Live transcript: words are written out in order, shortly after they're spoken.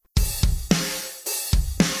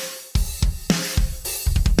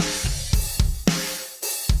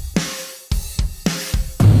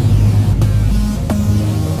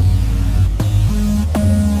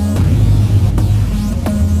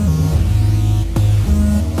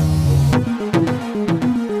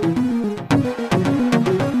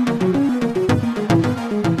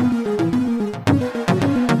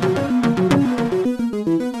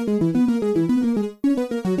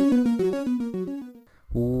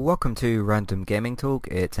Welcome to Random Gaming Talk.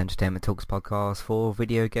 It's Entertainment Talks podcast for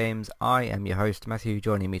video games. I am your host, Matthew.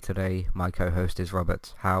 Joining me today, my co-host is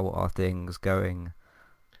Robert. How are things going?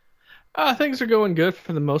 Things are going good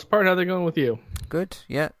for the most part. How are they going with you? Good,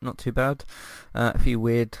 yeah, not too bad. A few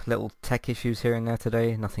weird little tech issues here and there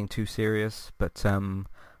today, nothing too serious, but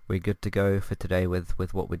we're good to go for today with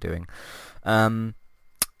what we're doing.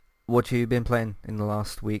 What have you been playing in the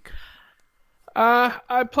last week?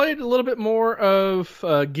 I played a little bit more of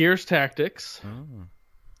Gears Tactics. Mm.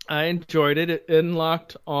 I enjoyed it. It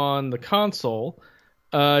unlocked on the console.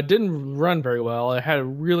 Didn't run very well. It had a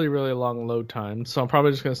really, really long load time, so I'm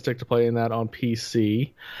probably just going to stick to playing that on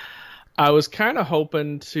PC. I was kind of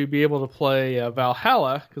hoping to be able to play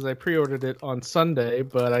Valhalla because I pre-ordered it on Sunday,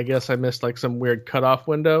 but I guess I missed like some weird cutoff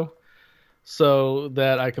window, so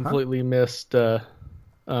that I completely missed. Did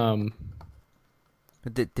you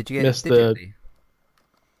get Missed it the digitally?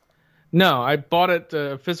 No, I bought it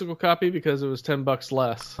a physical copy because it was $10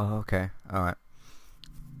 less. Oh, okay, all right,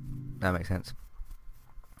 that makes sense.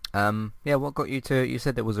 Yeah, what got you to? You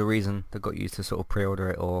said there was a reason that got you to sort of pre-order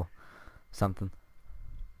it or something.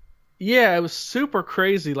 Yeah, it was super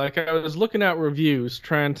crazy. Like I was looking at reviews,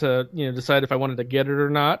 trying to decide if I wanted to get it or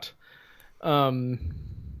not. Um,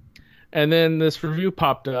 and then this review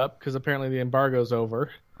popped up because apparently the embargo's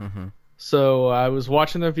over. Mm-hmm. So I was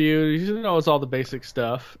watching the reviews. It's all the basic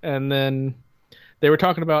stuff, and then they were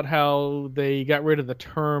talking about how they got rid of the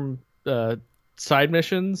term side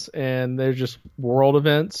missions and they're just world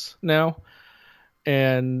events now.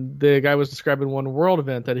 And the guy was describing one world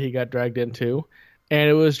event that he got dragged into, and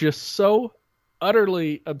it was just so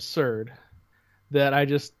utterly absurd that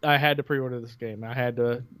I had to pre-order this game. I had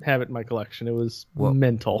to have it in my collection. It was What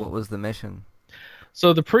mental. was the mission?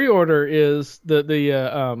 So the pre-order is the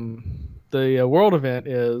world event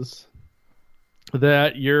is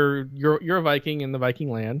that you're a Viking in the Viking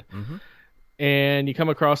land, Mm-hmm. and you come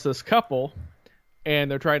across this couple, and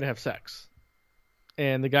they're trying to have sex,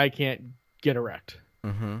 and the guy can't get erect.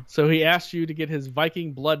 Mm-hmm. So he asks you to get his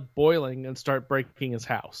Viking blood boiling and start breaking his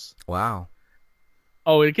house. Wow.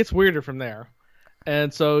 Oh, it gets weirder from there.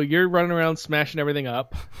 And so you're running around smashing everything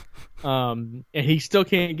up, and he still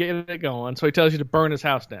can't get it going. So he tells you to burn his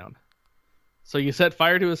house down. So you set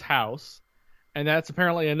fire to his house, and that's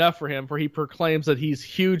apparently enough for him, for he proclaims that he's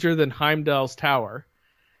huger than Heimdall's tower.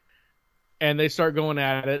 And they start going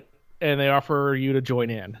at it, and they offer you to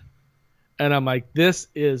join in. And I'm like, this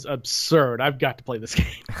is absurd. I've got to play this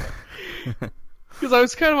game. Because I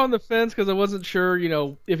was kind of on the fence because I wasn't sure,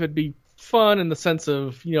 if it'd be fun in the sense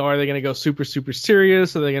of, are they going to go super, super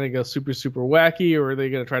serious? Are they going to go super, super wacky? Or are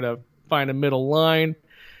they going to try to find a middle line?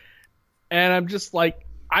 And I'm just like,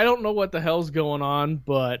 I don't know what the hell's going on,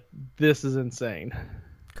 but this is insane.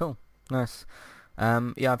 Cool. Nice.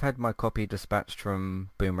 Yeah, I've had my copy dispatched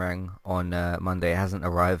from Boomerang on Monday. It hasn't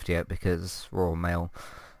arrived yet because Royal Mail,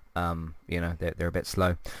 they're a bit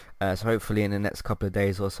slow. So hopefully in the next couple of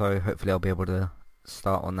days or so, hopefully I'll be able to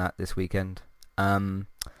start on that this weekend.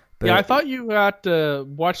 But Yeah, I thought you got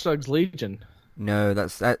Watch Dogs Legion. no,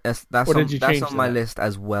 that's Or did you that's change on my that? list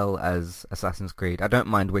as well as Assassin's Creed. I don't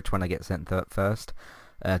mind which one I get sent first,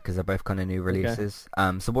 because they're both kind of new Okay. releases.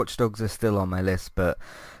 So Watch Dogs is still on my list, but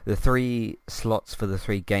the 3 slots for the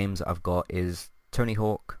 3 games that I've got is Tony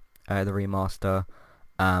Hawk, the remaster,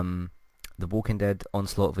 the Walking Dead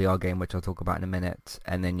Onslaught VR game, which I'll talk about in a minute,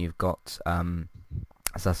 and then you've got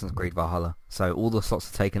Assassin's Creed Valhalla. So all the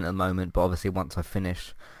slots are taken at the moment, but obviously once I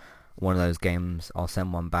finish one of those games, I'll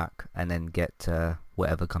send one back and then get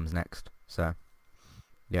whatever comes next. So,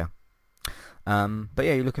 yeah. But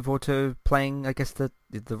yeah, you're looking forward to playing, I guess, the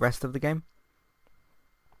rest of the game?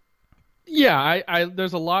 Yeah, I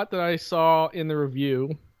there's a lot that I saw in the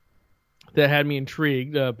review that had me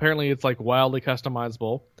intrigued. Apparently, it's like wildly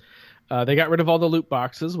customizable. They got rid of all the loot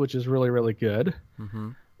boxes, which is really, really good.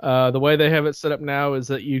 Mm-hmm. The way they have it set up now is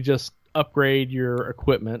that you just upgrade your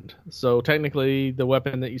equipment. So technically, the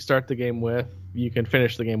weapon that you start the game with, you can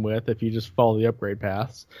finish the game with if you just follow the upgrade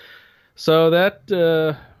paths. So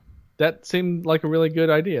that seemed like a really good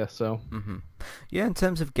idea. So Mm-hmm. Yeah, in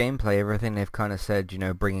terms of gameplay, everything they've kind of said,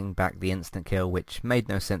 bringing back the instant kill, which made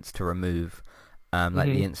no sense to remove.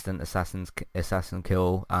 Like the instant assassin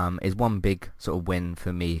kill is one big sort of win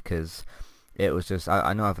for me because it was just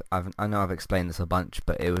I know I've explained this a bunch,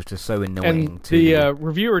 but it was just so annoying and to. the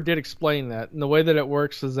reviewer did explain that. And the way that it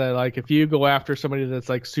works is that like if you go after somebody that's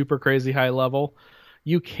like super crazy high level,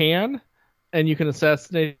 you can and you can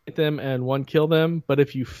assassinate them and one kill them. But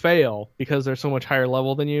if you fail because they're so much higher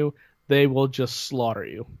level than you, they will just slaughter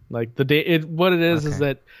you. Like what it is Okay.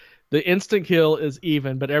 that the instant kill is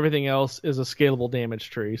even, but everything else is a scalable damage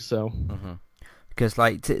tree. So Mm-hmm. Because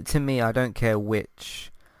like to me, I don't care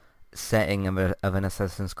which setting of an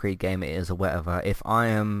Assassin's Creed game it is or whatever. If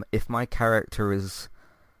my character is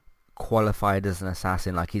qualified as an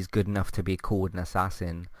assassin, like he's good enough to be called an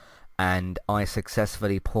assassin, and I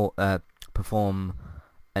successfully perform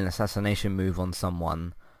an assassination move on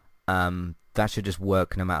someone, that should just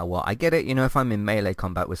work no matter what. I get it, if I'm in melee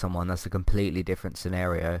combat with someone, that's a completely different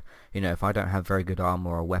scenario. If I don't have very good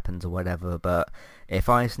armor or weapons or whatever, but if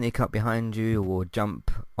I sneak up behind you or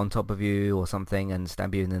jump on top of you or something and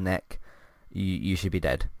stab you in the neck, you should be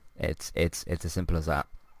dead. It's as simple as that.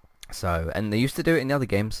 So, and they used to do it in the other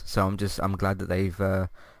games, so I'm glad that they've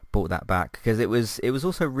brought that back, because it was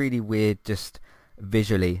also really weird just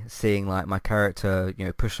visually seeing like my character,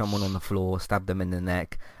 push someone on the floor, stab them in the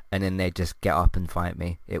neck, and then they just get up and fight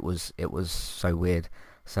me. It was so weird.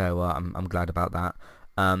 So I'm glad about that.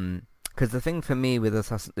 Because the thing for me with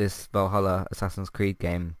this Valhalla Assassin's Creed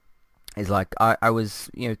game is like I was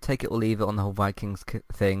take it or leave it on the whole Vikings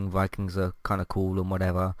thing. Vikings are kind of cool and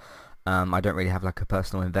whatever. I don't really have like a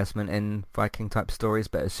personal investment in Viking type stories,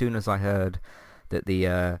 but as soon as I heard that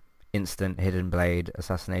the instant hidden blade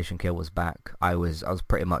assassination kill was back, I was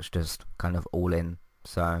pretty much just kind of all in.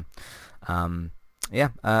 So yeah,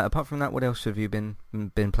 apart from that, what else have you been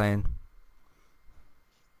playing?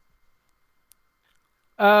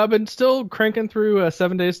 I've been still cranking through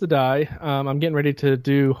 7 Days to Die. I'm getting ready to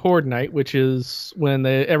do Horde Night, which is when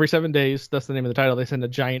every 7 days, that's the name of the title, they send a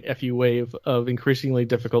giant FU wave of increasingly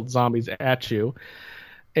difficult zombies at you.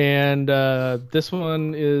 And this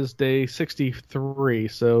one is day 63,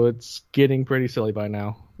 so it's getting pretty silly by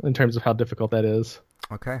now in terms of how difficult that is.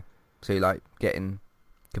 Okay. So you like getting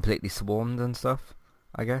completely swarmed and stuff,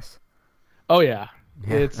 I guess? Oh yeah.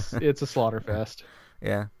 It's a slaughter fest.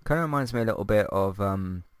 Yeah, kind of reminds me a little bit of I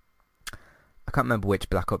can't remember which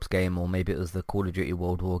Black Ops game, or maybe it was the Call of Duty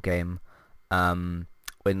World War game, when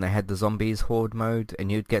they had the zombies horde mode,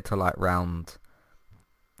 and you'd get to like round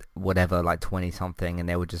whatever, like 20 something, and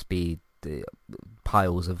there would just be the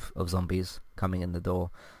piles of zombies coming in the door,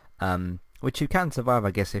 which you can survive, I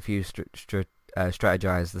guess, if you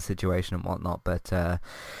strategize the situation and whatnot. But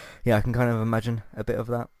yeah, I can kind of imagine a bit of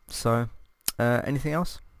that. So, anything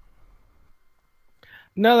else?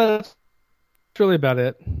 No, that's really about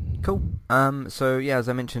it. Cool. So yeah, as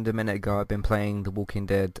I mentioned a minute ago, I've been playing The Walking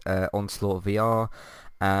Dead Onslaught VR,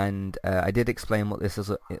 and I did explain what this is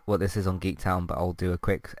on GeekTown, but I'll do a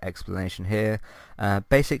quick explanation here.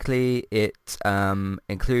 Basically, it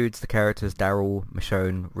includes the characters Daryl,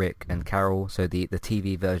 Michonne, Rick, and Carol. So the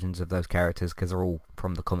TV versions of those characters, because they're all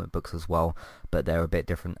from the comic books as well, but they're a bit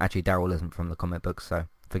different. Actually, Daryl isn't from the comic books, so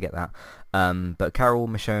forget that. But Carol,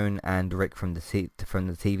 Michonne, and Rick from the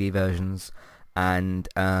TV versions. And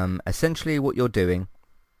essentially what you're doing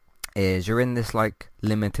is you're in this like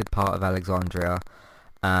limited part of Alexandria.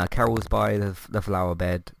 Carol's by the flower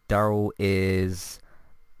bed. Daryl is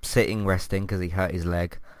sitting resting because he hurt his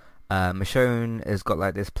leg. Michonne has got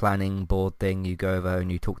like this planning board thing. You go over and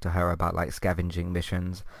you talk to her about like scavenging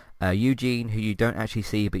missions. Eugene, who you don't actually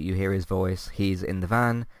see but you hear his voice, he's in the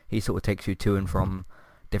van. He sort of takes you to and from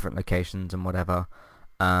different locations and whatever.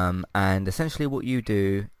 And essentially what you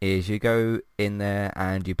do is you go in there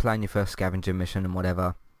and you plan your first scavenger mission and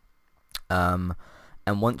whatever. And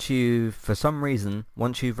once you've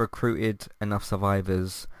recruited enough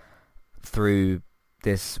survivors through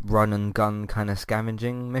this run and gun kind of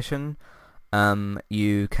scavenging mission,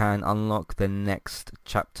 you can unlock the next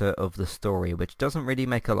chapter of the story, which doesn't really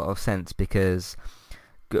make a lot of sense because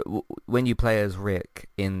when you play as Rick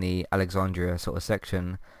in the Alexandria sort of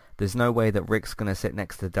section, there's no way that Rick's going to sit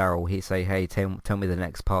next to Daryl. He'd say, hey, tell me the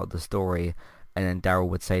next part of the story. And then Daryl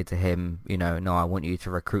would say to him, no, I want you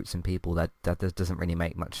to recruit some people. That doesn't really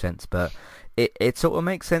make much sense. But it sort of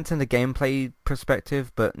makes sense in the gameplay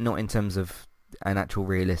perspective, but not in terms of an actual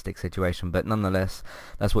realistic situation. But nonetheless,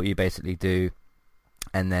 that's what you basically do.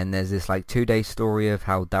 And then there's this like 2-day story of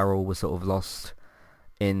how Daryl was sort of lost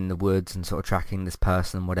in the woods and sort of tracking this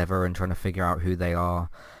person and whatever and trying to figure out who they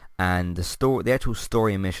are. And the actual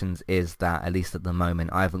story missions is that, at least at the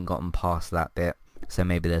moment, I haven't gotten past that bit, so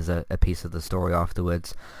maybe there's a piece of the story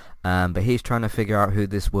afterwards. But he's trying to figure out who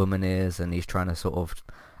this woman is, and he's trying to sort of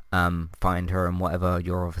find her and whatever.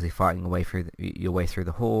 You're obviously fighting your way through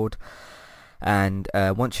the horde. And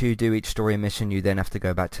once you do each story mission, you then have to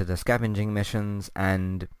go back to the scavenging missions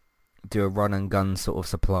and do a run and gun sort of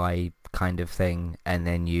supply kind of thing, and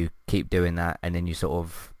then you keep doing that, and then you sort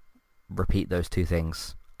of repeat those two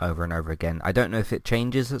things over and over again. I don't know if it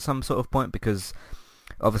changes at some sort of point, because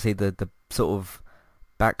obviously the sort of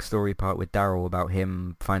backstory part with Daryl about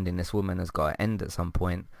him finding this woman has got to end at some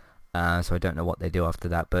point. So I don't know what they do after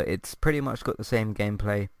that, but it's pretty much got the same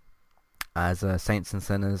gameplay as Saints and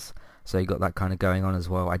Sinners, so you got that kind of going on as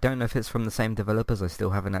well. I don't know if it's from the same developers. I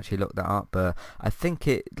still haven't actually looked that up, but I think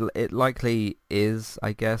it likely is.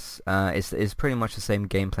 I guess it's pretty much the same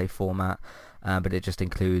gameplay format, but it just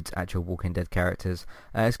includes actual Walking Dead characters.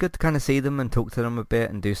 It's good to kind of see them and talk to them a bit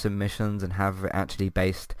and do some missions and have it actually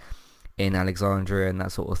based in Alexandria and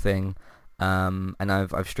that sort of thing. And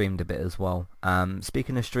I've streamed a bit as well.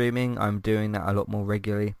 Speaking of streaming, I'm doing that a lot more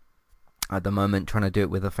regularly at the moment, trying to do it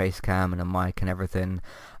with a face cam and a mic and everything.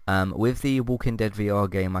 With the Walking Dead VR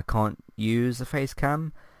game, I can't use a face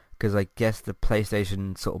cam because I guess the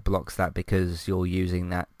PlayStation sort of blocks that because you're using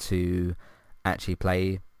that to actually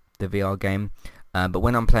play the VR game. But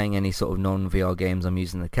when I'm playing any sort of non-VR games, I'm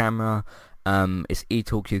using the camera. It's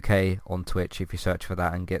eTalk UK on Twitch. If you search for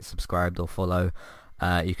that and get subscribed or follow,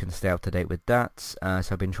 you can stay up to date with that. So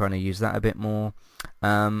I've been trying to use that a bit more.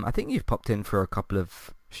 I think you've popped in for a couple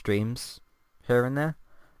of streams here and there.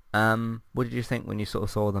 What did you think when you sort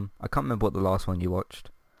of saw them? I can't remember what the last one you watched.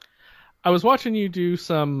 I was watching you do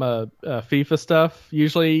some FIFA stuff.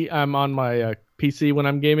 Usually I'm on my PC when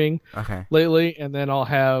I'm gaming lately, and then I'll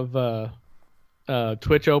have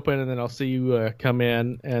Twitch open, and then I'll see you come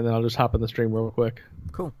in, and then I'll just hop in the stream real quick.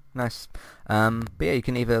 Cool, nice. But yeah, you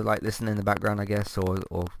can either like listen in the background, I guess, or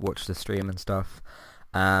watch the stream and stuff.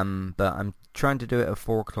 But I'm trying to do it at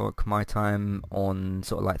 4 o'clock my time on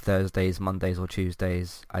sort of like Thursdays, Mondays or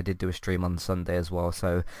Tuesdays. I did do a stream on Sunday as well,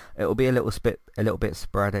 so it'll be a little bit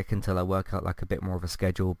sporadic until I work out like a bit more of a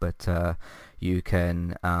schedule, but you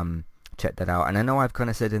can check that out. And I know I've kind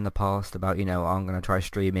of said in the past about, you know, I'm going to try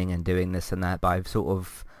streaming and doing this and that, but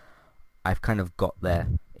I've kind of got there,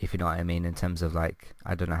 if you know what I mean, in terms of like,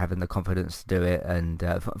 I don't know, having the confidence to do it and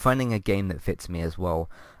finding a game that fits me as well.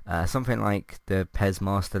 Something like the PES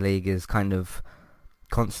Master League is kind of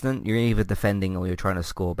constant. You're either defending or you're trying to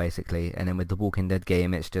score, basically. And then with the Walking Dead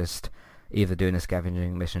game, it's just either doing the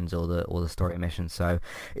scavenging missions or the story missions. So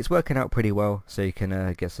it's working out pretty well. So you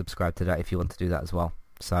can get subscribed to that if you want to do that as well.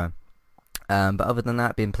 So, but other than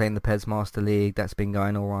that, been playing the PES Master League. That's been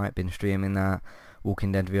going all right. Been streaming that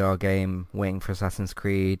Walking Dead VR game. Waiting for Assassin's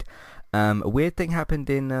Creed. A weird thing happened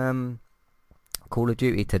in Call of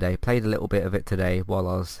Duty today. Played a little bit of it today while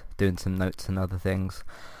I was doing some notes and other things.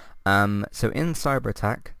 So in Cyber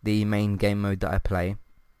Attack, the main game mode that I play,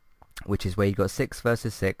 which is where you got 6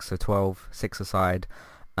 versus 6, so 12, 6 aside,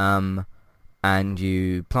 and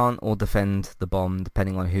you plant or defend the bomb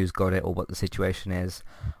depending on who's got it or what the situation is.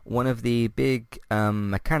 One of the big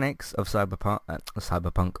mechanics of Cyber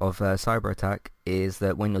Attack is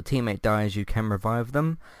that when your teammate dies, you can revive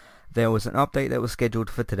them. There was an update that was scheduled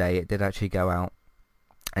for today. It did actually go out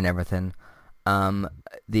and everything.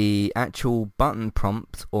 The actual button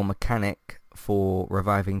prompt or mechanic for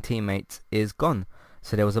reviving teammates is gone.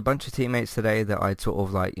 So there was a bunch of teammates today that I'd sort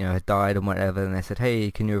of like, you know, had died and whatever, and they said, hey,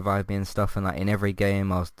 can you revive me and stuff, and like in every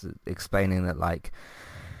game I was explaining that like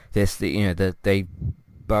that they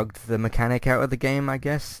bugged the mechanic out of the game, I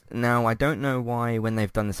guess. Now I don't know why when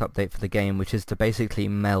they've done this update for the game, which is to basically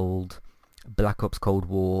meld Black Ops Cold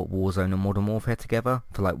War, Warzone and Modern Warfare together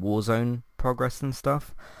for like Warzone progress and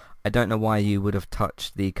stuff. I don't know why you would have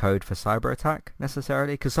touched the code for Cyber Attack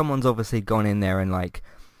necessarily, because someone's obviously gone in there and like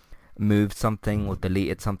moved something or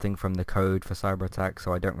deleted something from the code for Cyber Attack,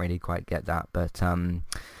 so I don't really quite get that. But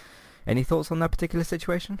any thoughts on that particular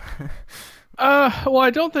situation? Well,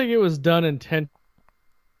 I don't think it was done intentionally.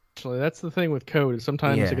 That's the thing with code, is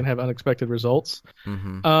sometimes it can have unexpected results.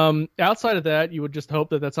 Mm-hmm. Outside of that, you would just hope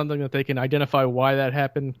that that's something that they can identify why that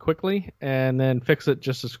happened quickly and then fix it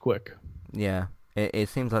just as quick. Yeah, it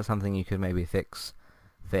seems like something you could maybe fix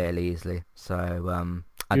fairly easily. So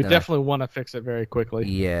you definitely want to fix it very quickly.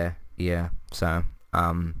 Yeah. So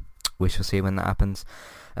we shall see when that happens.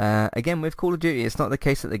 Again, with Call of Duty, it's not the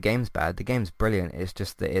case that the game's bad. The game's brilliant. It's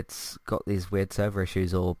just that it's got these weird server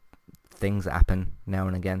issues or things that happen now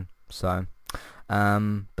and again. So yeah,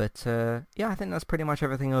 I think that's pretty much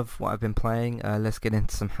everything of what I've been playing. Let's get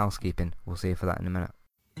into some housekeeping. We'll see you for that in a minute.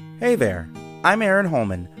 Hey there, I'm Aaron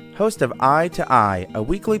Holman, host of Eye to Eye, a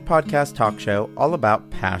weekly podcast talk show all about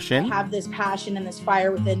passion. I have this passion and this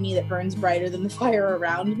fire within me that burns brighter than the fire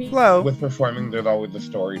around me. Flow. With performing, there's always a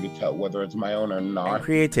story to tell, whether it's my own or not. And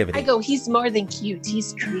creativity. I go, he's more than cute,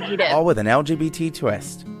 he's creative. All with an LGBT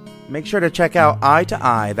twist. Make sure to check out Eye to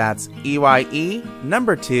Eye, that's EYE,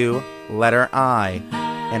 number 2, letter I.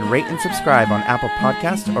 And rate and subscribe on Apple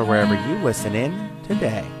Podcasts or wherever you listen in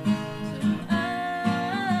today.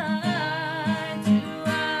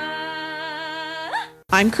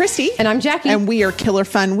 I'm Christy. And I'm Jackie. And we are Killer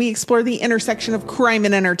Fun. We explore the intersection of crime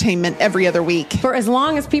and entertainment every other week. For as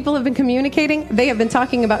long as people have been communicating, they have been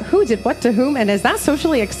talking about who did what to whom, and is that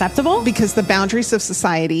socially acceptable? Because the boundaries of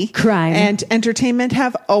society, crime, and entertainment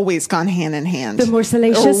have always gone hand in hand. The more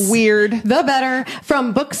salacious, or weird, the better.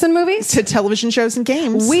 From books and movies to television shows and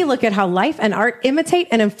games, we look at how life and art imitate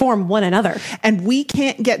and inform one another. And we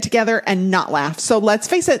can't get together and not laugh. So let's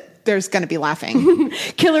face it, there's going to be laughing.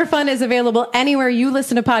 Killer Fun is available anywhere you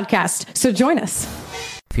listen to podcasts, so join us.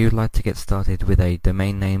 If you'd like to get started with a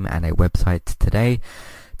domain name and a website today,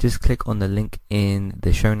 just click on the link in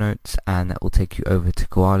the show notes and that will take you over to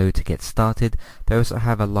Koalu to get started. They also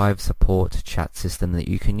have a live support chat system that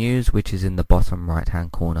you can use, which is in the bottom right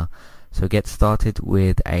hand corner. So get started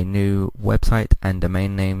with a new website and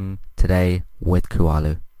domain name today with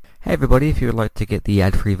Koalu. Hey everybody, if you would like to get the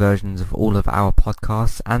ad-free versions of all of our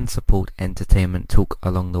podcasts and support Entertainment Talk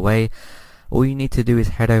along the way, all you need to do is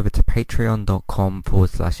head over to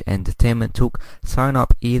patreon.com/entertainment talk. Sign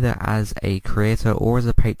up either as a creator or as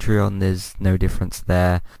a Patreon. There's no difference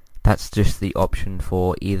there. That's just the option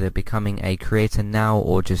for either becoming a creator now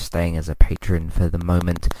or just staying as a patron for the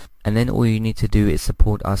moment. And then all you need to do is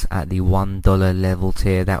support us at the $1 level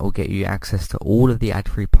tier. That will get you access to all of the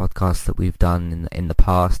ad-free podcasts that we've done in the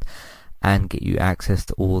past, and get you access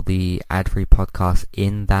to all the ad-free podcasts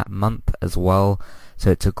in that month as well.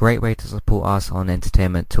 So it's a great way to support us on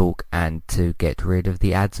Entertainment Talk and to get rid of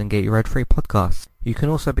the ads and get your ad-free podcasts. You can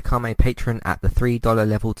also become a patron at the $3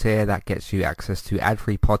 level tier. That gets you access to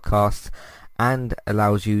ad-free podcasts and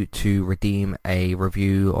allows you to redeem a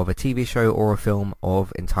review of a TV show or a film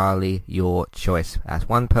of entirely your choice. That's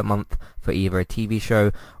one per month for either a TV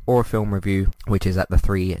show or a film review, which is at the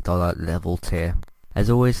 $3 level tier. As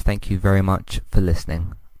always, thank you very much for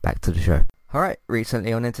listening. Back to the show. Alright,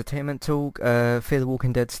 recently on Entertainment Talk, Fear the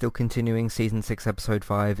Walking Dead still continuing. Season 6 episode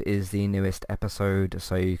 5 is the newest episode,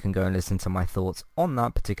 so you can go and listen to my thoughts on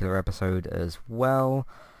that particular episode as well.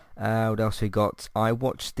 What else we got? I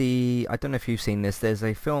watched I don't know if you've seen this, there's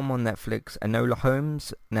a film on Netflix, Enola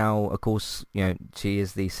Holmes. Now, of course, you know, she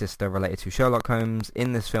is the sister related to Sherlock Holmes.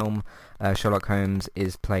 In this film, Sherlock Holmes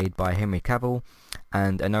is played by Henry Cavill,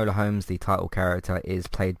 and Enola Holmes, the title character, is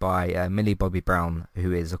played by Millie Bobby Brown,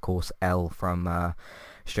 who is, of course, Elle from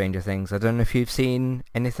Stranger Things. I don't know if you've seen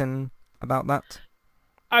anything about that.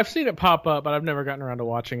 I've seen it pop up, but I've never gotten around to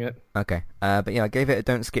watching it. Okay, but yeah, I gave it a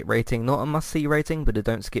don't skip rating. Not a must-see rating, but a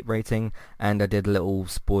don't skip rating. And I did a little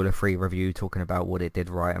spoiler-free review talking about what it did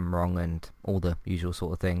right and wrong and all the usual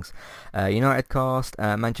sort of things. United cast,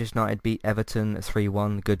 Manchester United beat Everton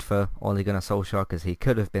 3-1. Good for Ole Gunnar Solskjaer, because he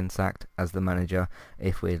could have been sacked as the manager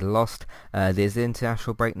if we'd lost. There's the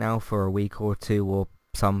international break now for a week or two or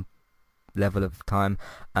some level of time,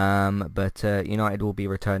 but United will be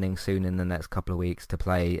returning soon in the next couple of weeks to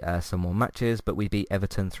play some more matches. But we beat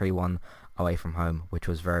Everton 3-1 away from home, which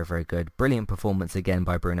was very, very good. Brilliant performance again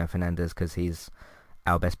by Bruno Fernandes, because he's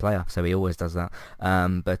our best player, so he always does that.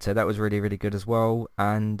 But that was really, really good as well.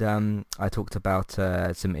 And I talked about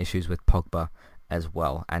some issues with Pogba as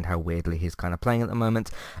well, and how weirdly he's kind of playing at the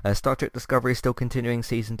moment. Star Trek Discovery is still continuing,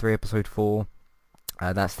 season 3 episode 4.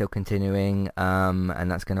 That's still continuing, and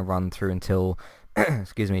that's going to run through until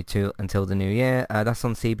until the new year. That's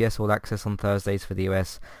on CBS All Access on Thursdays for the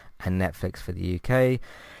US and Netflix for the UK.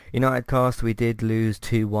 United cast, we did lose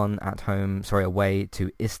 2-1 away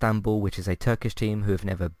to Istanbul, which is a Turkish team who have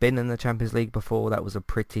never been in the Champions League before. That was a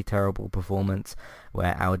pretty terrible performance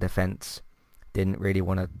where our defence didn't really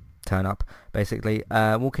want to turn up, basically.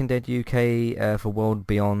 Walking Dead UK for World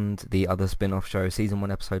Beyond, the other spin-off show. Season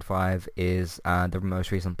 1 episode 5 is the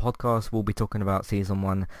most recent podcast. We'll be talking about season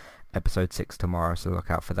 1 episode 6 tomorrow, so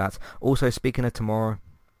look out for that. Also, speaking of tomorrow,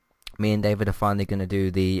 me and David are finally going to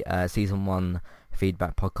do the season 1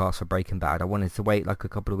 feedback podcast for Breaking Bad. I wanted to wait like a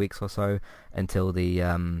couple of weeks or so until the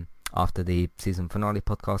after the season finale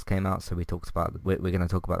podcast came out, so we're going to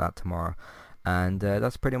talk about that tomorrow. And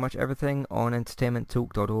that's pretty much everything on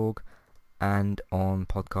entertainmenttalk.org and on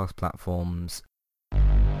podcast platforms.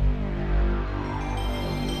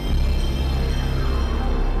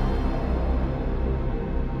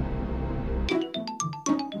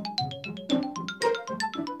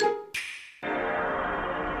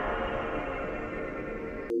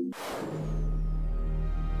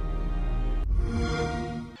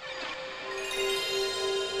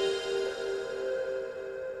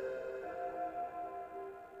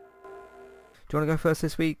 Do you want to go first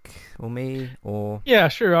this week, or me, or... Yeah,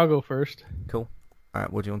 sure, I'll go first. Cool. All right,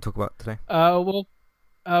 what do you want to talk about today?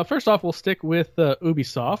 First off, we'll stick with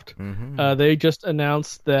Ubisoft. Mm-hmm. They just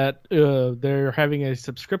announced that they're having a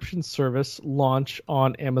subscription service launch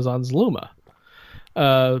on Amazon's Luma.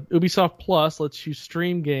 Ubisoft Plus lets you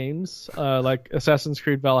stream games like Assassin's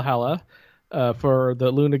Creed Valhalla for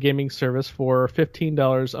the Luna gaming service for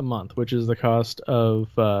 $15 a month, which is the cost of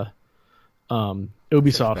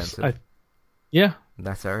Ubisoft's. Yeah,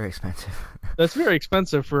 That's very expensive. that's very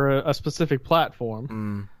expensive for a specific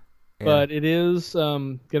platform, Yeah. but it is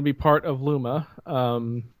going to be part of Luma.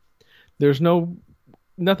 There's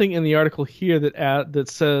nothing in the article here that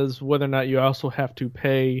says whether or not you also have to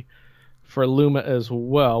pay for Luma as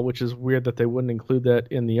well, which is weird that they wouldn't include that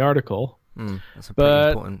in the article. That's a pretty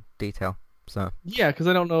important detail. So Yeah, because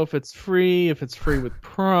I don't know if it's free with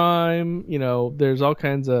Prime. There's all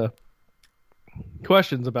kinds of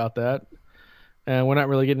questions about that, and we're not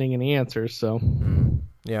really getting any answers. So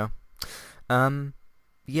yeah,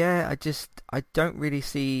 yeah. I don't really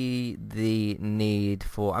see the need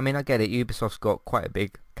for. I mean, I get it. Ubisoft's got quite a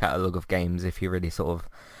big catalogue of games if you really sort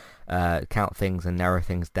of count things and narrow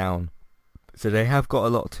things down. So they have got a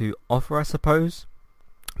lot to offer, I suppose.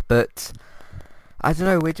 But I don't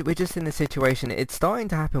know. We're just in a situation. It's starting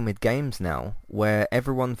to happen with games now, where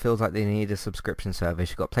everyone feels like they need a subscription service.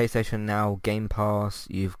 You've got PlayStation Now, Game Pass.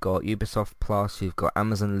 You've got Ubisoft Plus. You've got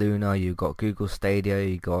Amazon Luna. You've got Google Stadia.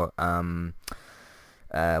 You've got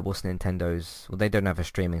what's Nintendo's? Well, they don't have a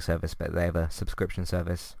streaming service, but they have a subscription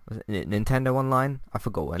service. Was it Nintendo Online? I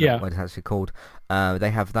forgot what it's actually called.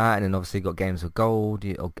 They have that, and then obviously you've got Games with Gold,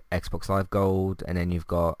 or Xbox Live Gold, and then you've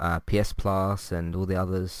got PS Plus and all the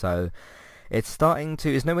others. So it's starting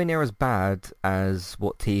to. It's nowhere near as bad as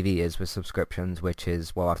what TV is with subscriptions, which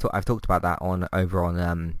is I've talked about that over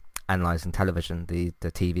on Analyzing Television, the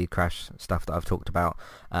TV crash stuff that I've talked about.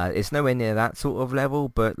 It's nowhere near that sort of level,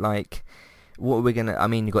 but like. What are we gonna? I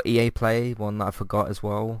mean, you got EA Play, one that I forgot as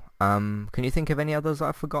well. Can you think of any others that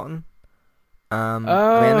I've forgotten? I mean,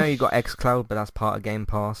 I know you got xCloud, but that's part of Game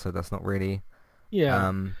Pass, so that's not really.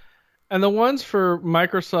 Yeah. And the ones for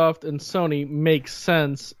Microsoft and Sony make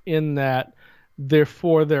sense in that they're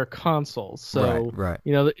for their consoles. So right.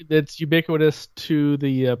 It's ubiquitous to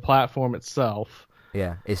the platform itself.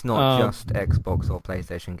 Yeah, it's not just Xbox or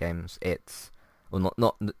PlayStation games. It's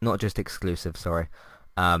not just exclusive. Sorry.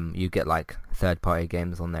 You get like third-party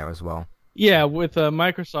games on there as well. Yeah, with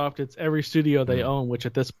Microsoft, it's every studio they own, which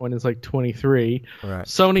at this point is like 23. Right.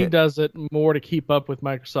 Sony does it more to keep up with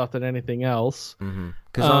Microsoft than anything else.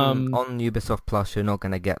 Because on Ubisoft Plus, you're not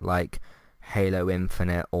going to get like Halo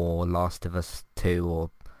Infinite or Last of Us 2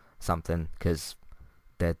 or something, because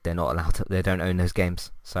they're not allowed to. They don't own those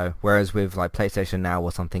games. So whereas with like PlayStation Now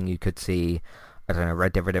or something, you could see, I don't know,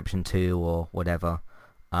 Red Dead Redemption 2 or whatever.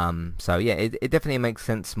 So yeah, it definitely makes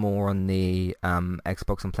sense more on the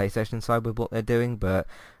Xbox and PlayStation side with what they're doing, but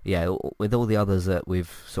yeah, with all the others that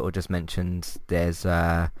we've sort of just mentioned, there's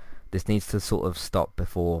this needs to sort of stop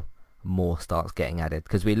before more starts getting added,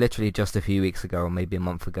 because we literally just a few weeks ago or maybe a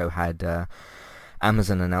month ago had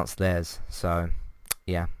Amazon announce theirs. So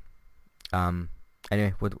yeah.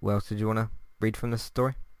 Anyway, what else did you want to read from this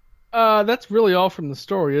story? That's really all from the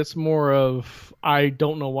story. It's more of, I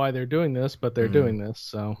don't know why they're doing this, but they're doing this.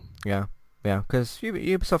 So yeah, because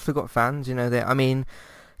Ubisoft have got fans.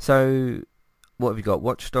 So what have you got?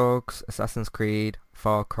 Watch Dogs, Assassin's Creed,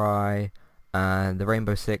 Far Cry, the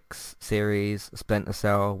Rainbow Six series, Splinter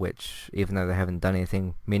Cell, which even though they haven't done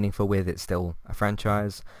anything meaningful with, it's still a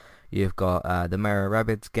franchise. You've got the Mario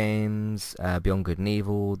Rabbids games, Beyond Good and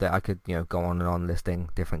Evil. That I could go on and on listing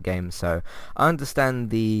different games. So I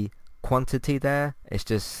understand the quantity there. It's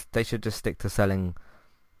just they should just stick to selling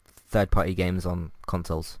third-party games on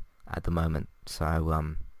consoles at the moment.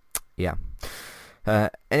 So yeah.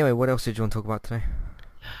 Anyway, what else did you want to talk about today?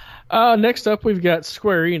 Next up, we've got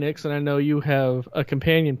Square Enix, and I know you have a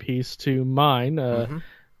companion piece to mine.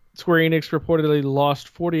 Square Enix reportedly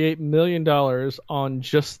lost $48 million on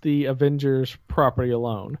just the Avengers property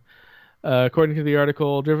alone. According to the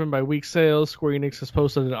article, driven by weak sales, Square Enix has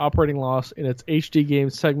posted an operating loss in its HD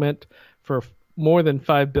games segment for more than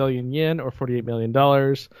 5 billion yen, or $48 million,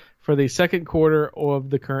 for the second quarter of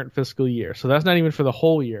the current fiscal year. So that's not even for the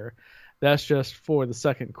whole year. That's just for the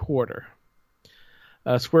second quarter.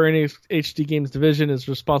 Square Enix HD Games division is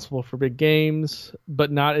responsible for big games,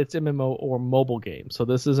 but not its MMO or mobile games. So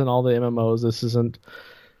this isn't all the MMOs. This isn't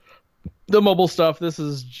the mobile stuff. This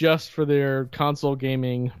is just for their console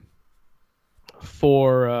gaming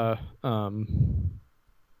for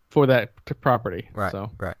that property. Right. So.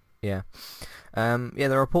 Right. Yeah. Yeah.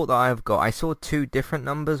 The report that I've got, I saw two different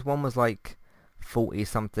numbers. One was like 40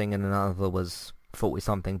 something, and another was 40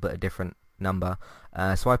 something, but a different number.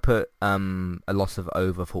 So I put a loss of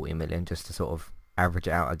over 40 million just to sort of average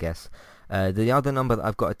it out, I guess. The other number that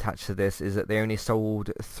I've got attached to this is that they only sold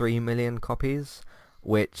 3 million copies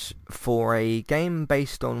which for a game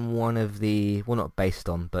based on one of the, well, not based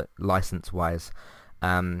on, but license-wise,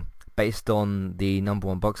 based on the number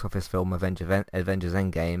one box office film Avengers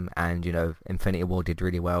Endgame, and Infinity War did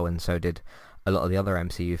really well, and so did a lot of the other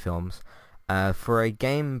MCU films. For a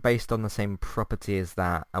game based on the same property as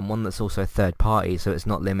that, and one that's also third party, so it's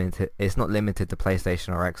not limited to PlayStation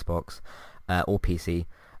or Xbox or PC.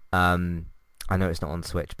 I know it's not on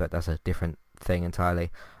Switch, but that's a different thing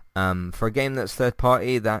entirely. For a game that's third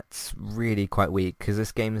party, that's really quite weak, because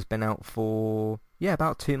this game has been out for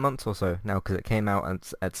about 2 months or so now, because it came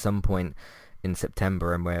out at some point in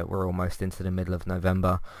September, and we're almost into the middle of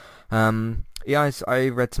November.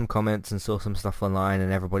 I read some comments and saw some stuff online,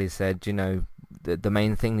 and everybody said, the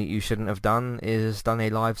main thing that you shouldn't have done is done a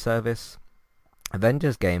live service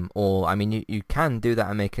Avengers game. Or, I mean, you can do that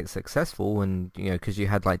and make it successful, and, because you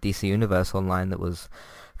had, like, DC Universe Online that was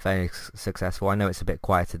fairly successful. I know it's a bit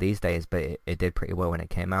quieter these days, but it did pretty well when it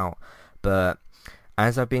came out. But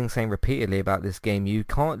as I've been saying repeatedly about this game, you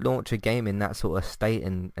can't launch a game in that sort of state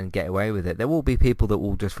and get away with it. There will be people that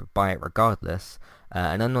will just buy it regardless.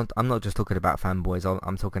 And I'm not just talking about fanboys.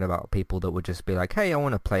 I'm talking about people that would just be like, hey, I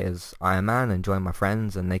want to play as Iron Man and join my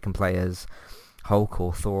friends, and they can play as Hulk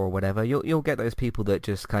or Thor or whatever. You'll get those people that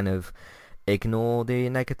just kind of ignore the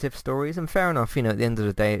negative stories, and fair enough. At the end of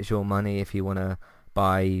the day, it's your money. If you want to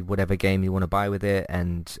buy whatever game you want to buy with it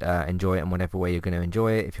and enjoy it in whatever way you're going to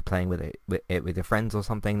enjoy it, if you're playing with it with your friends or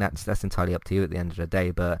something, that's entirely up to you at the end of the day.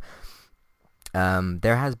 But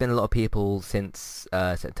there has been a lot of people since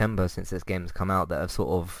September, since this game's come out, that have sort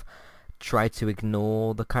of tried to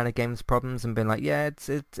ignore the kind of game's problems and been like, yeah,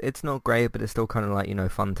 it's not great, but it's still kind of like,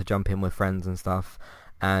 fun to jump in with friends and stuff.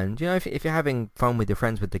 And if you're having fun with your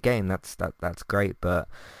friends with the game, that's great. But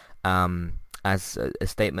as a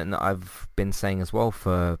statement that I've been saying as well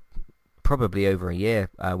for probably over a year,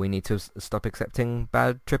 we need to stop accepting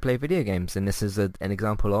bad AAA video games, and this is an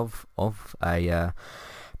example of a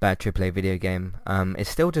bad AAA video game.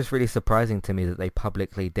 It's still just really surprising to me that they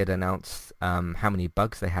publicly did announce how many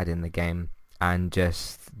bugs they had in the game, and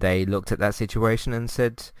just they looked at that situation and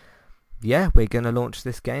said, yeah, we're going to launch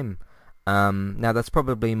this game. Now that's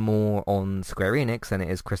probably more on Square Enix than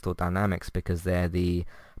it is Crystal Dynamics, because they're the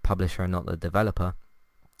publisher and not the developer.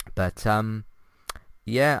 But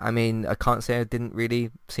yeah, I mean, I can't say I didn't really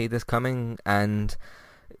see this coming. And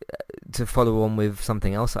to follow on with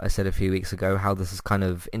something else that I said a few weeks ago, how this is kind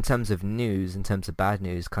of, in terms of news, in terms of bad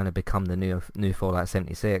news, kind of become the new Fallout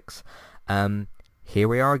 76. Here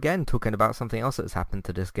we are again talking about something else that's happened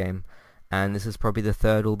to this game, and this is probably the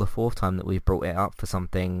third or the fourth time that we've brought it up for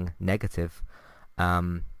something negative.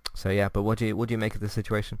 So yeah, but what do you make of the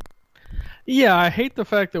situation? Yeah, I hate the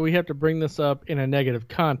fact that we have to bring this up in a negative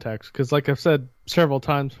context, because like I've said several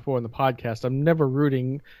times before in the podcast, I'm never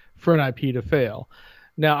rooting for an IP to fail.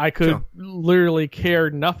 Now, I could literally care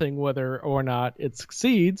nothing whether or not it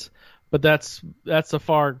succeeds, but that's a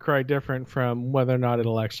far cry different from whether or not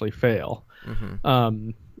it'll actually fail, or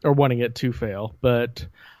wanting it to fail. But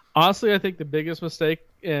honestly, I think the biggest mistake,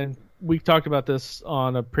 and we talked about this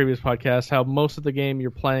on a previous podcast, how most of the game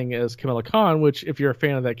you're playing as Kamala Khan, which if you're a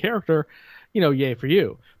fan of that character, yay for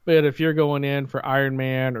you. But if you're going in for Iron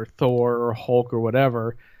Man or Thor or Hulk or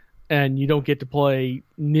whatever, and you don't get to play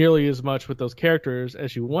nearly as much with those characters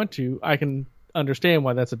as you want to, I can understand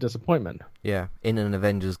why that's a disappointment. Yeah, in an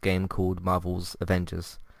Avengers game called Marvel's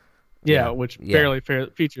Avengers. Yeah, which barely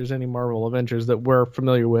features any Marvel Avengers that we're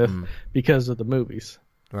familiar with because of the movies.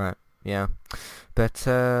 Right, yeah. But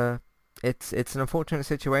it's an unfortunate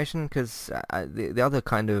situation, because the other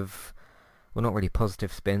kind of, well, not really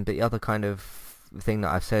positive spin, but the other kind of thing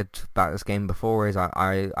that I've said about this game before is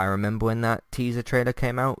I remember when that teaser trailer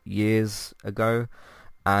came out years ago,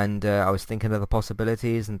 and I was thinking of the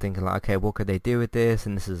possibilities and thinking like, okay, what could they do with this?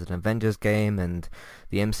 And this is an Avengers game, and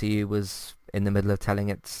the MCU was in the middle of telling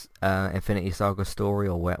its Infinity Saga story,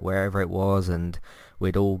 or wherever it was, and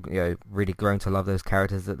we'd all really grown to love those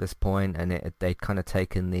characters at this point, and they'd kind of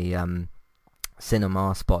taken the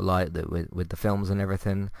cinema spotlight with the films and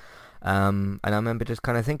everything. And I remember just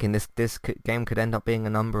kind of thinking this game could end up being a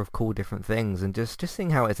number of cool different things, and just seeing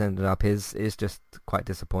how it's ended up is just quite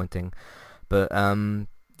disappointing. But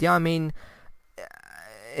yeah, I mean,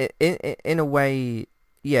 in a way,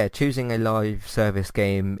 yeah, choosing a live service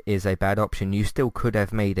game is a bad option. You still could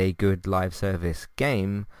have made a good live service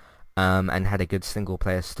game and had a good single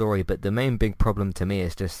player story, but the main big problem to me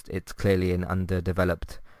is just it's clearly an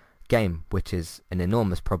underdeveloped game, which is an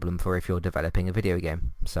enormous problem for if you're developing a video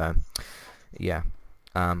game. So yeah,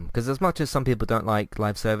 Because as much as some people don't like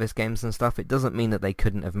live service games and stuff, it doesn't mean that they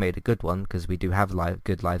couldn't have made a good one, because we do have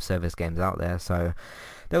good live service games out there. So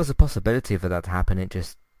there was a possibility for that to happen. It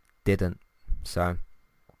just didn't. So,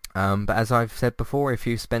 but as I've said before, if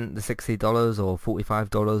you spent the $60 or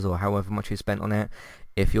 $45 or however much you spent on it,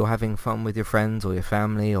 if you're having fun with your friends or your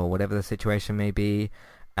family or whatever the situation may be,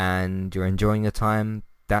 and you're enjoying your time,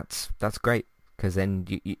 that's great. Because then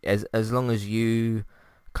as long as you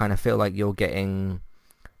kind of feel like you're getting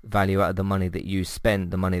value out of the money that you spend,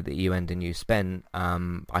 the money that you and you spend,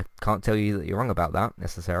 I can't tell you that you're wrong about that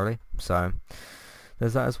necessarily. So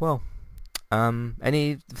there's that as well.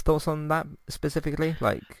 Any thoughts on that specifically?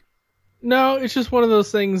 No, it's just one of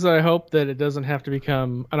those things that I hope that it doesn't have to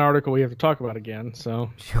become an article we have to talk about again. So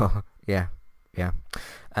Sure, yeah.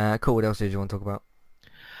 Cool. What else did you want to talk about?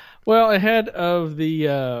 Well, ahead of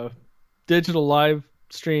the digital live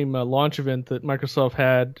stream launch event that Microsoft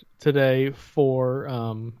had today for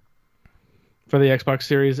the Xbox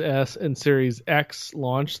Series S and Series X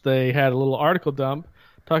launch, they had a little article dump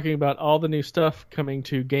talking about all the new stuff coming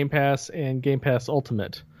to Game Pass and Game Pass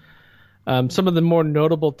Ultimate. Some of the more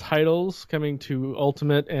notable titles coming to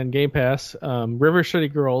Ultimate and Game Pass: River City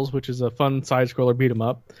Girls, which is a fun side-scroller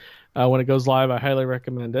beat-em-up. When it goes live, I highly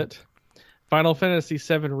recommend it. Final Fantasy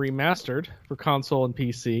VII Remastered for console and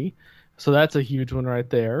PC. So that's a huge one right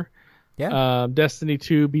there. Yeah. Destiny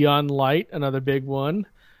 2 Beyond Light, another big one.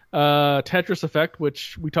 Tetris Effect,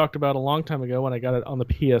 which we talked about a long time ago when I got it on the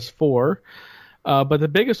PS4. But the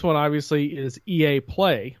biggest one, obviously, is EA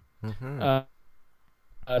Play. Mm-hmm.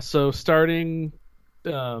 So starting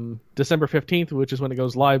December 15th, which is when it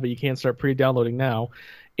goes live, but you can't start pre-downloading now,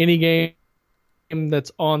 any game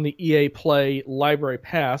that's on the EA Play Library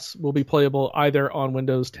Pass will be playable either on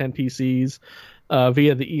Windows 10 PCs,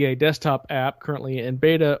 via the EA Desktop app currently in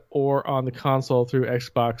beta, or on the console through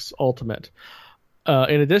Xbox Ultimate.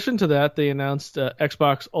 In addition to that, they announced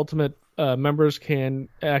Xbox Ultimate members can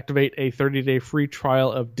activate a 30-day free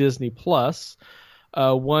trial of Disney Plus,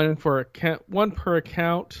 one per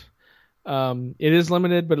account. It is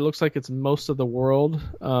limited, but it looks like it's most of the world.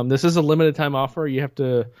 This is a limited time offer. You have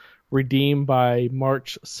to redeem by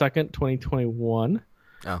March 2nd, 2021.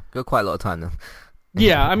 Oh, got quite a lot of time then.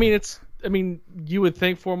 Yeah, I mean, you would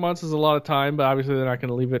think 4 months is a lot of time, but obviously they're not going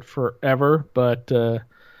to leave it forever. But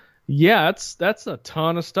yeah, that's a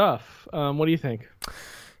ton of stuff. What do you think?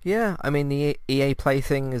 Yeah, I mean the EA Play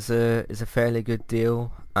thing is a fairly good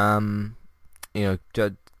deal.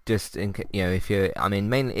 Just in, if you're,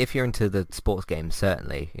 mainly if you're into the sports games,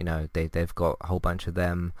 certainly, they've got a whole bunch of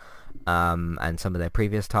them, and some of their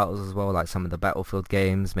previous titles as well, like some of the Battlefield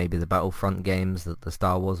games, maybe the Battlefront games, the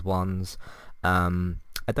Star Wars ones.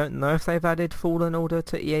 I don't know if they've added Fallen Order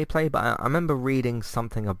to EA Play, but I remember reading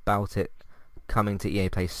something about it coming to EA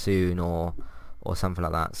Play soon or something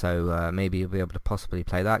like that. So maybe you'll be able to possibly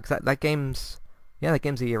play that, because that game's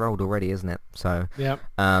a year old already, isn't it? So yeah.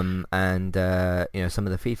 And some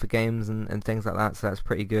of the FIFA games and things like that. So that's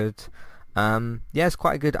pretty good. Yeah, it's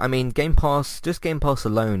quite good. I mean, Game Pass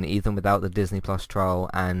alone, even without the Disney Plus trial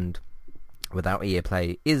and without EA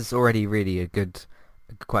Play, is already really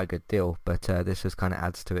quite a good deal. But this just kind of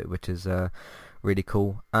adds to it, which is really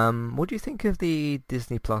cool. What do you think of the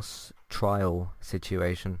Disney Plus trial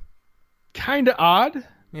situation? Kind of odd,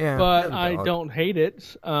 yeah, but I don't hate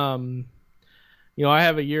it. I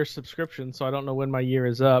have a year subscription, so I don't know when my year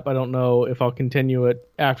is up. I don't know if I'll continue it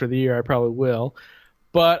after the year. I probably will.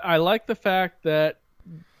 But I like the fact that,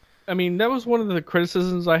 that was one of the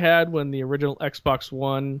criticisms I had when the original Xbox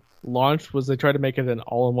One launched, was they tried to make it an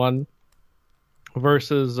all-in-one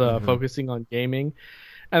versus focusing on gaming.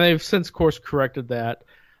 And they've since course corrected that.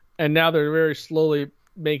 And now they're very slowly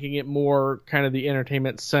making it more kind of the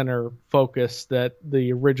entertainment center focus that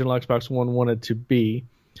the original Xbox One wanted to be.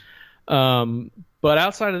 But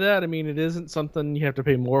outside of that, it isn't something you have to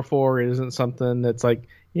pay more for. It isn't something that's like,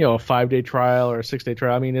 a 5-day trial or a 6-day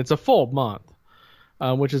trial. It's a full month,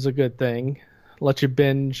 which is a good thing. Let you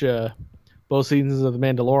binge both seasons of The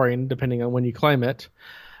Mandalorian, depending on when you claim it.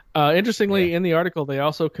 Interestingly, in the article, they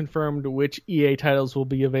also confirmed which EA titles will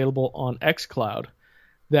be available on xCloud.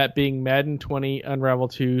 That being Madden 20, Unravel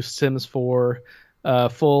 2, Sims 4,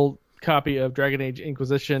 full copy of Dragon Age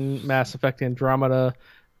Inquisition, Mass Effect Andromeda,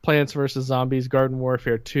 Plants vs. Zombies, Garden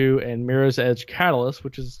Warfare 2, and Mirror's Edge Catalyst,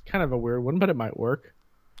 which is kind of a weird one, but it might work.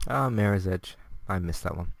 Mirror's Edge. I missed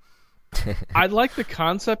that one. I like the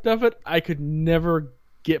concept of it. I could never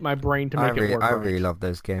get my brain to make it work. I really love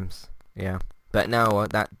those games. Yeah. But now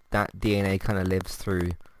that DNA kind of lives through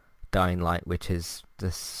Dying Light, which is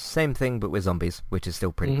the same thing but with zombies, which is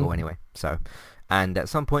still pretty cool anyway. So, and at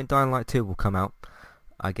some point Dying Light 2 will come out,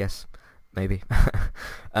 I guess. Maybe.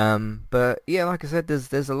 But yeah, like I said,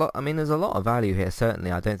 there's a lot. I mean, there's a lot of value here.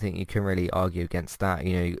 Certainly, I don't think you can really argue against that.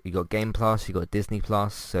 You know, you got Game Plus, you got Disney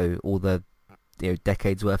Plus, so all the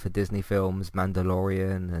decades worth of Disney films,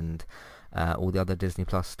 Mandalorian, and all the other Disney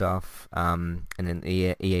Plus stuff. And then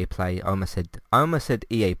EA Play. I almost said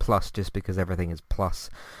EA Plus just because everything is Plus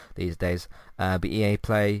these days. But EA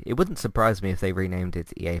Play. It wouldn't surprise me if they renamed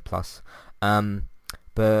it EA Plus.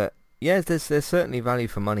 But yeah, there's certainly value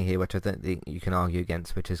for money here, which I don't think you can argue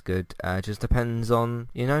against, which is good. It just depends on,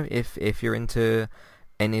 if you're into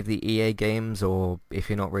any of the EA games, or if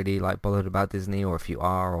you're not really like bothered about Disney, or if you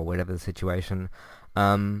are, or whatever the situation.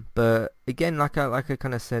 But again, like I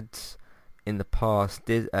kind of said in the past,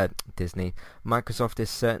 Disney, Microsoft is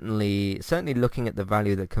certainly looking at the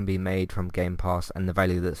value that can be made from Game Pass and the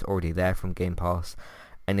value that's already there from Game Pass.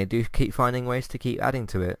 And they do keep finding ways to keep adding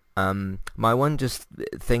to it. My one just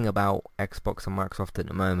thing about Xbox and Microsoft at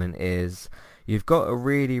the moment is you've got a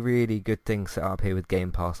really, really good thing set up here with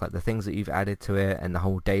Game Pass, like the things that you've added to it and the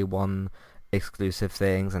whole day one exclusive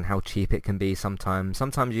things and how cheap it can be sometimes.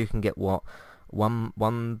 Sometimes you can get £1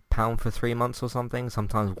 for 3 months or something,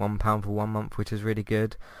 sometimes £1 for 1 month, which is really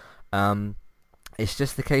good. It's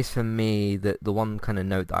just the case for me that the one kind of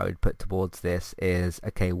note that I would put towards this is,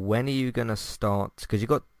 okay, when are you going to start, because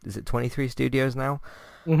is it 23 studios now?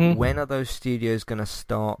 Mm-hmm. When are those studios going to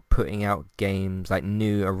start putting out games, like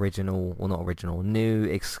new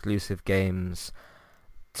exclusive games,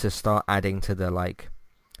 to start adding to the, like,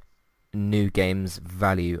 new games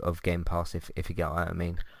value of Game Pass, if you get what I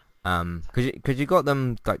mean? Because you got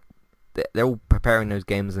them, like, they're all preparing those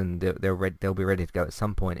games and they'll be ready to go at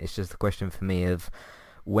some point. It's just a question for me of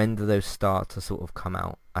when do those start to sort of come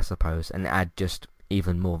out, I suppose, and add just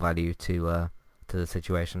even more value to the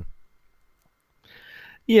situation.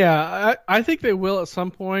 Yeah, I think they will at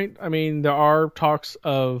some point. I mean, there are talks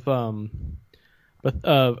of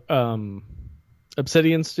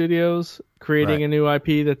Obsidian Studios creating a new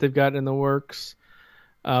IP that they've got in the works.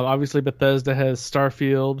 Obviously, Bethesda has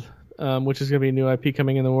Starfield, which is going to be a new IP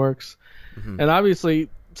coming in the works. Mm-hmm. And obviously,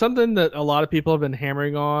 something that a lot of people have been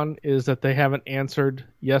hammering on is that they haven't answered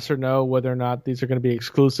yes or no whether or not these are going to be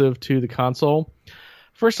exclusive to the console.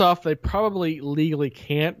 First off, they probably legally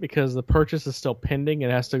can't because the purchase is still pending. It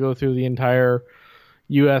has to go through the entire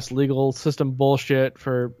U.S. legal system bullshit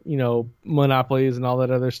for, monopolies and all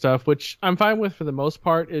that other stuff, which I'm fine with for the most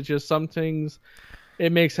part. It's just some things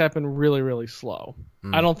it makes happen really, really slow.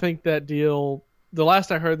 I don't think that deal... The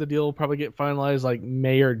last I heard, the deal will probably get finalized like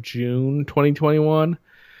May or June 2021.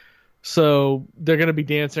 So they're going to be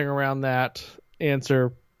dancing around that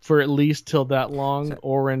answer for at least till that long,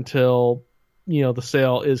 or until the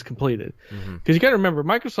sale is completed. Because you got to remember,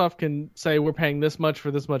 Microsoft can say we're paying this much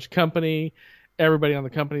for this much company. Everybody on the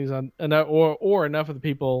company is on, or enough of the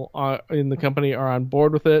people in the company are on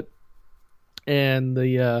board with it, and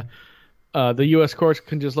the U.S. courts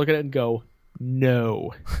can just look at it and go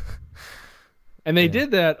no. And they did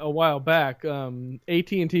that a while back.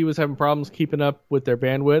 AT&T was having problems keeping up with their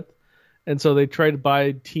bandwidth, and so they tried to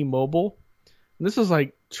buy T-Mobile. And this was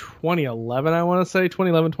like 2011, I want to say,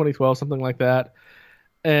 2011, 2012, something like that.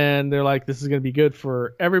 And they're like, this is going to be good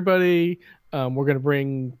for everybody. We're going to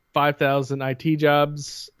bring 5,000 IT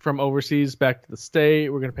jobs from overseas back to the state.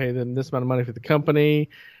 We're going to pay them this amount of money for the company.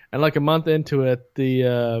 And like a month into it,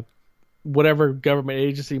 the whatever government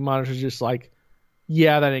agency monitors just like,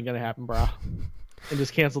 yeah, that ain't gonna happen, bro, and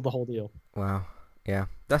just canceled the whole deal. Wow. Yeah,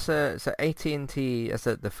 that's so AT&T. That's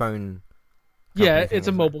the phone. Yeah, it's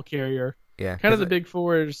a mobile carrier. Yeah, kind of the big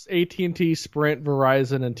four is AT&T, Sprint,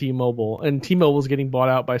 Verizon, and T-Mobile. And T-Mobile's getting bought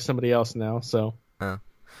out by somebody else now. So. Oh,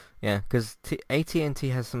 yeah, because AT&T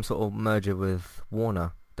has some sort of merger with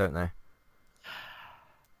Warner, don't they?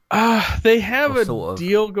 They have a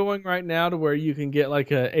deal going right now to where you can get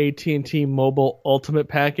like a AT&T Mobile Ultimate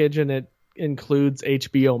package, and it includes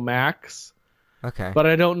HBO Max. Okay. But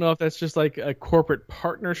I don't know if that's just like a corporate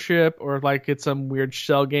partnership or like it's some weird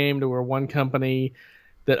shell game to where one company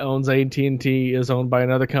that owns AT&T is owned by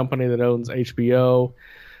another company that owns HBO.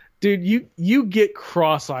 Dude, you get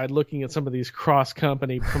cross-eyed looking at some of these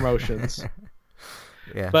cross-company promotions.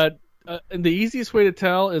 Yeah. But and the easiest way to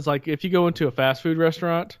tell is like if you go into a fast food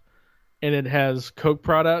restaurant and it has Coke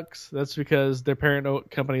products, that's because their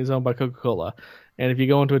parent company is owned by Coca-Cola. And if you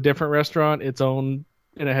go into a different restaurant, it's owned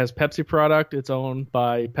and it has Pepsi product, it's owned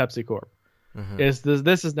by Pepsi Corp. Mm-hmm.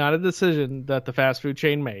 This is not a decision that the fast food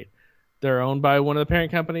chain made. They're owned by one of the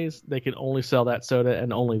parent companies. They can only sell that soda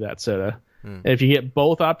and only that soda. And if you get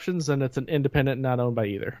both options, then it's an independent, not owned by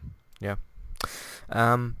either. Yeah.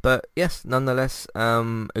 But yes, nonetheless,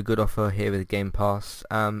 a good offer here with Game Pass.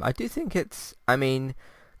 I do think it's,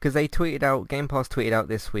 because they tweeted out, Game Pass tweeted out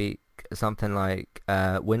this week something like,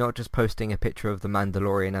 we're not just posting a picture of the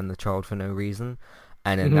Mandalorian and the child for no reason.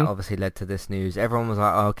 And then that obviously led to this news. Everyone was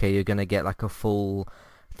like, oh, okay, you're going to get like a full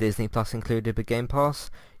Disney Plus included with Game Pass.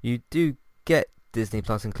 You do get Disney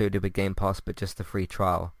Plus included with Game Pass, but just the free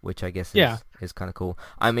trial, which I guess is kind of cool.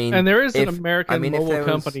 I mean, and there is an American mobile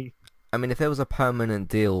company. If there was a permanent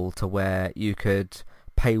deal to where you could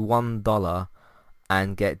pay $1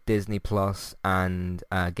 and get Disney Plus and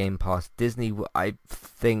Game Pass, Disney, I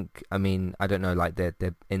think, I don't know like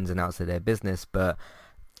the ins and outs of their business, but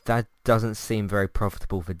that doesn't seem very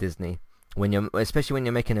profitable for Disney. Especially when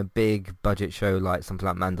you're making a big budget show like something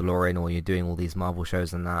like Mandalorian, or you're doing all these Marvel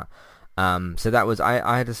shows and that. So that was,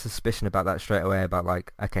 I had a suspicion about that straight away, about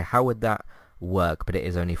like, okay, how would that work? But it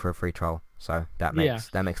is only for a free trial, so that makes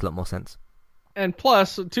a lot more sense. And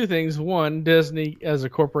plus, two things. One, Disney as a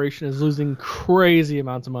corporation is losing crazy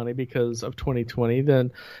amounts of money because of 2020.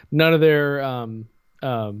 Then none of their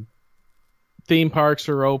theme parks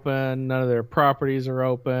are open. None of their properties are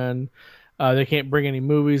open. They can't bring any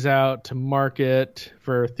movies out to market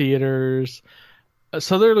for theaters.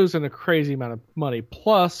 So they're losing a crazy amount of money.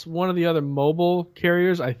 Plus, one of the other mobile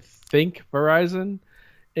carriers, I think Verizon,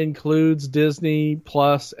 includes Disney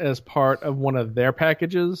Plus as part of one of their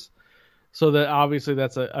packages. So that obviously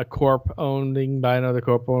that's a corp owning by another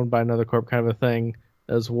corp owned by another corp kind of a thing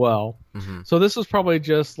as well. Mm-hmm. So this is probably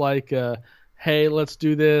just like, hey, let's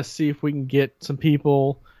do this, see if we can get some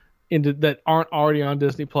people into that aren't already on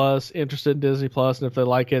Disney Plus interested in Disney Plus, and if they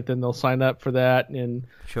like it, then they'll sign up for that. And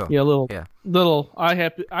sure, little I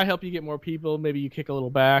help you get more people. Maybe you kick a little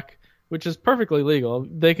back, which is perfectly legal.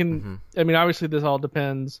 They can. Mm-hmm. Obviously, this all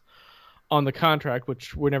depends on the contract,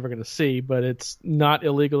 which we're never going to see, but it's not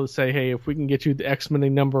illegal to say, hey, if we can get you the X many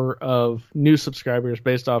number of new subscribers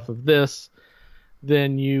based off of this,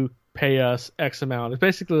 then you pay us X amount. It's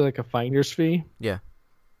basically like a finder's fee. Yeah.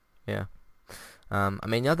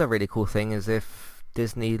 The other really cool thing is if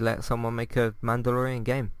Disney let someone make a Mandalorian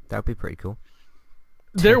game. That would be pretty cool.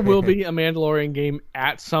 There will be a Mandalorian game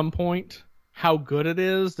at some point. How good it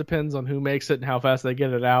is depends on who makes it and how fast they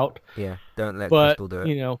get it out. Yeah, don't let Crystal do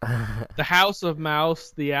it. The House of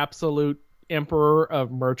Mouse, the absolute emperor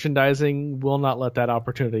of merchandising, will not let that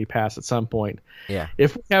opportunity pass at some point. Yeah.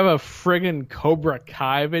 If we have a friggin' Cobra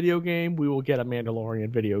Kai video game, we will get a Mandalorian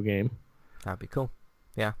video game. That'd be cool.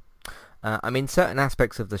 Yeah. Certain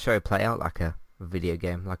aspects of the show play out like a video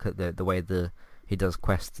game, like the way he does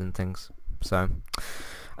quests and things. So,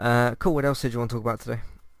 cool. What else did you want to talk about today?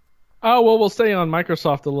 Oh, well, we'll stay on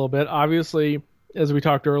Microsoft a little bit. Obviously, as we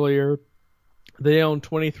talked earlier, they own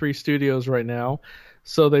 23 studios right now.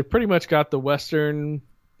 So they pretty much got the Western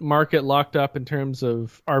market locked up in terms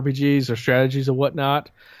of RPGs or strategies and whatnot.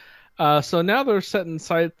 So now they're setting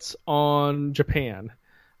sights on Japan.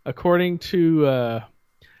 According to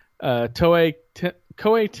Koei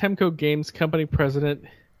Temco Games Company President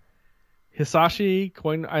Hisashi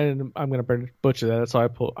I'm going to butcher that,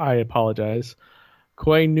 so I apologize.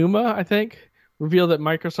 Koenuma, I think, revealed that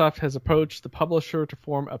Microsoft has approached the publisher to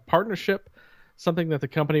form a partnership, something that the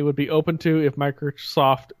company would be open to if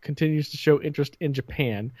Microsoft continues to show interest in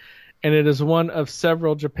Japan. And it is one of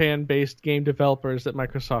several Japan-based game developers that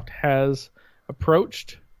Microsoft has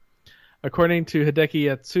approached. According to Hideki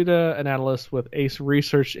Yatsuda, an analyst with Ace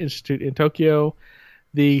Research Institute in Tokyo,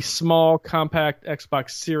 the small, compact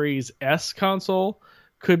Xbox Series S console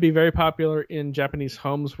could be very popular in Japanese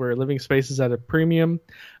homes where living space is at a premium,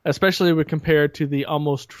 especially when compared to the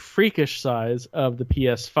almost freakish size of the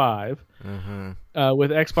PS5. Mm-hmm.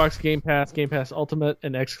 With Xbox Game Pass Ultimate,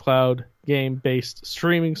 and xCloud game-based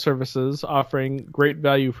streaming services offering great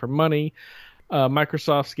value for money,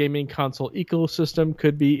 Microsoft's gaming console ecosystem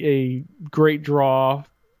could be a great draw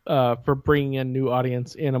for bringing in new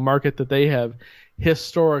audience in a market that they have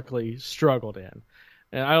historically struggled in.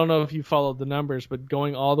 And I don't know if you followed the numbers, but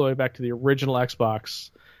going all the way back to the original Xbox,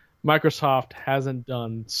 Microsoft hasn't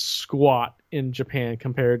done squat in Japan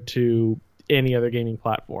compared to any other gaming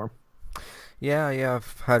platform. Yeah,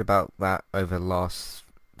 I've heard about that over the last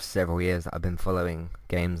several years that I've been following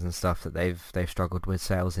games and stuff, that they've struggled with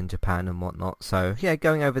sales in Japan and whatnot. So yeah,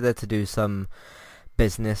 going over there to do some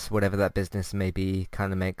business, whatever that business may be,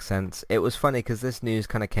 kind of makes sense. It was funny because this news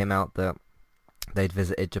kind of came out that they'd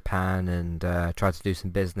visited Japan and tried to do some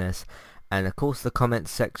business, and of course the comment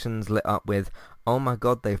sections lit up with, oh my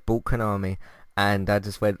god, they've bought Konami. And I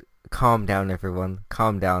just went, calm down everyone,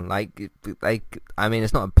 calm down. Like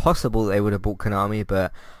it's not impossible they would have bought Konami,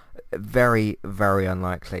 but very, very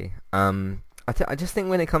unlikely. I just think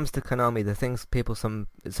when it comes to Konami, the things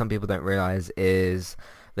some people don't realize is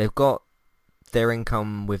they've got their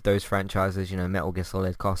income with those franchises, Metal Gear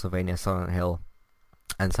Solid, Castlevania, Silent Hill,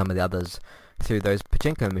 and some of the others, through those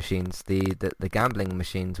pachinko machines, the gambling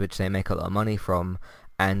machines, which they make a lot of money from,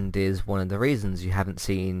 and is one of the reasons you haven't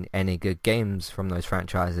seen any good games from those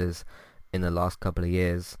franchises in the last couple of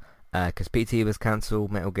years. Because PT was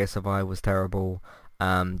cancelled, Metal Gear Survive was terrible.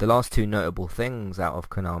 The last two notable things out of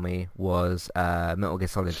Konami was Metal Gear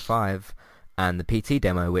Solid 5 and the PT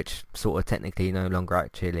demo, which sort of technically no longer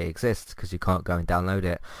actually exists because you can't go and download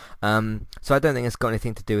it. So I don't think it's got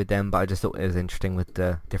anything to do with them, but I just thought it was interesting with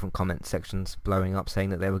the different comment sections blowing up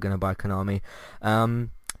saying that they were going to buy Konami.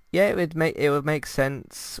 Yeah, it would make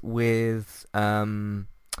sense with the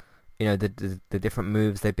different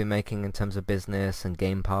moves they've been making in terms of business and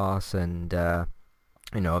Game Pass, and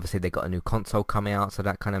obviously they got a new console coming out, so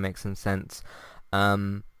that kind of makes some sense.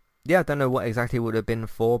 Yeah, I don't know what exactly it would have been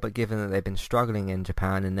for, but given that they've been struggling in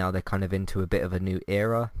Japan and now they're kind of into a bit of a new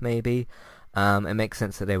era, maybe it makes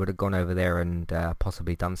sense that they would have gone over there and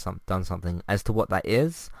possibly done something. As to what that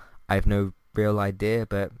is, I have no real idea,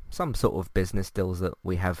 but some sort of business deals that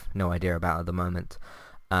we have no idea about at the moment.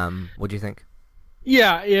 What do you think?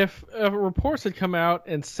 Yeah, if reports had come out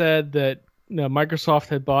and said that Microsoft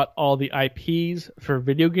had bought all the IPs for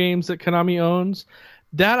video games that Konami owns,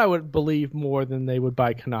 that I would believe more than they would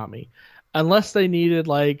buy Konami. Unless they needed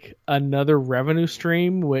like another revenue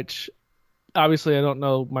stream, which obviously I don't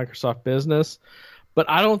know Microsoft business, but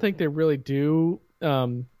I don't think they really do.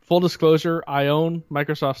 Full disclosure, I own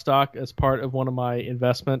Microsoft stock as part of one of my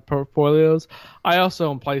investment portfolios. I also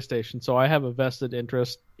own PlayStation, so I have a vested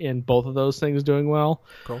interest in both of those things doing well.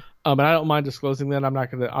 Cool. And I don't mind disclosing that. I'm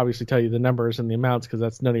not going to obviously tell you the numbers and the amounts because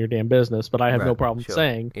that's none of your damn business, but I have no problem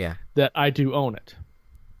saying that I do own it.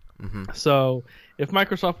 Mm-hmm. So if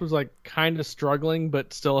Microsoft was like kind of struggling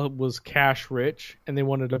but still was cash rich and they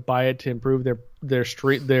wanted to buy it to improve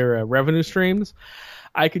their revenue streams,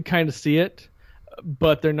 I could kind of see it.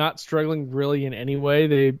 But they're not struggling really in any way.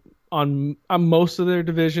 They on most of their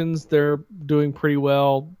divisions, they're doing pretty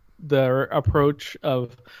well. Their approach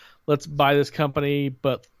of let's buy this company,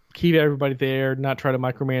 but keep everybody there, not try to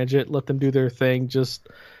micromanage it, let them do their thing, just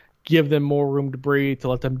give them more room to breathe, to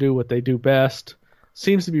let them do what they do best,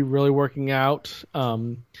 seems to be really working out.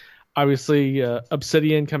 Obviously,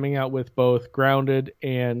 Obsidian coming out with both Grounded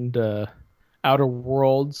and Outer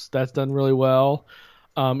Worlds, that's done really well.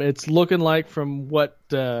 It's looking like from what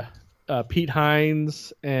Pete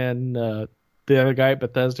Hines and the other guy at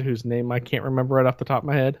Bethesda, whose name I can't remember right off the top of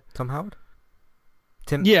my head. Tom Howard?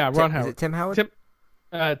 Ron Howard. Is it Tim Howard?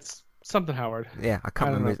 It's something Howard. Yeah, I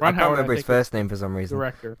can't remember. Ron Howard, remember his first name for some reason.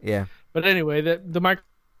 Director. Yeah. But anyway, the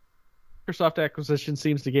Microsoft acquisition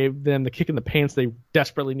seems to give them the kick in the pants they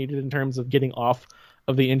desperately needed in terms of getting off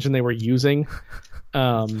of the engine they were using.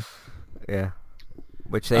 Yeah.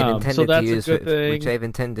 Which they've intended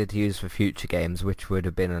to use for future games, which would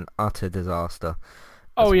have been an utter disaster.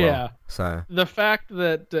 So the fact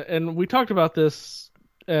that and we talked about this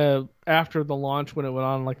after the launch when it went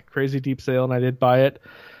on like a crazy deep sale, and I did buy it.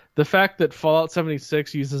 The fact that Fallout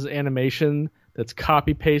 76 uses animation that's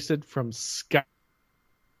copy pasted from Skyrim,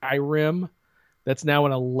 that's now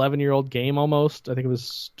an 11-year-old game almost. I think it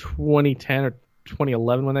was 2010 or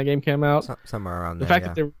 2011 when that game came out. Somewhere around there.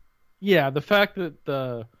 The fact that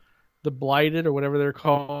the Blighted or whatever they're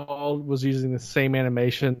called was using the same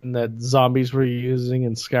animation that zombies were using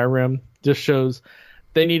in Skyrim just shows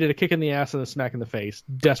they needed a kick in the ass and a smack in the face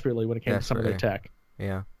desperately when it came to some of their tech.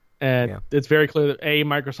 Yeah. And it's very clear that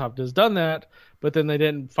Microsoft has done that, but then they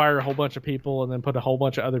didn't fire a whole bunch of people and then put a whole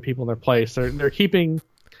bunch of other people in their place. They're keeping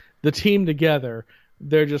the team together.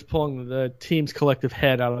 They're just pulling the team's collective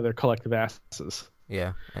head out of their collective asses.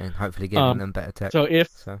 Yeah, and hopefully giving them better tech.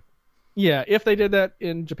 If they did that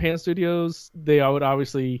in Japan studios, they would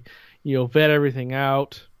obviously, vet everything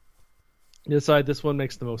out, decide this one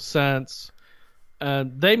makes the most sense.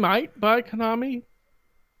 They might buy Konami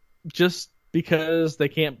just because they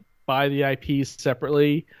can't buy the IPs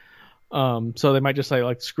separately. So they might just say,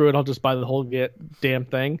 like, screw it, I'll just buy the whole damn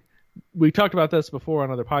thing. We talked about this before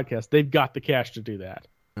on other podcasts. They've got the cash to do that.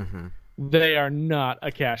 Mm-hmm. They are not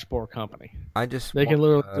a cash poor company. They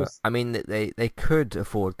could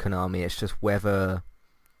afford Konami. It's just whether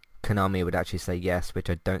Konami would actually say yes, which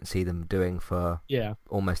I don't see them doing for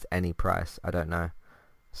almost any price. I don't know.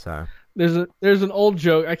 So there's an old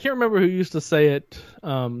joke. I can't remember who used to say it,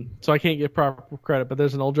 so I can't give proper credit. But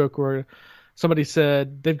there's an old joke where somebody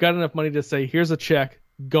said they've got enough money to say, "Here's a check,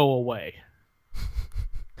 go away."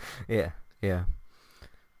 Yeah.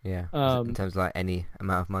 In terms of like any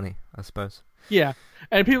amount of money, I suppose. Yeah,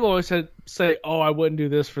 and people always say, "Oh, I wouldn't do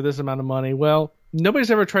this for this amount of money." Well,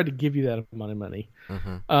 nobody's ever tried to give you that amount of money.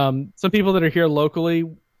 Mm-hmm. Some people that are here locally,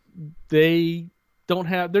 they're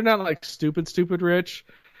not like stupid rich,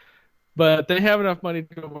 but they have enough money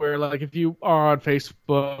to where, like, if you are on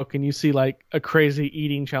Facebook and you see like a crazy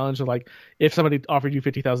eating challenge of like, if somebody offered you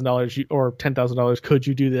 $50,000 or $10,000, could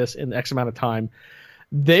you do this in X amount of time?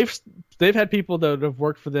 They've had people that have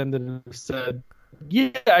worked for them that have said, yeah,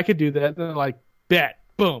 I could do that. And they're like, bet,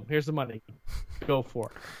 boom, here's the money, go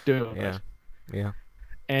for it, do it. Yeah.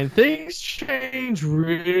 And things change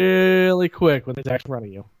really quick when it's actually in front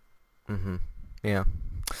of you. Mm-hmm. Yeah.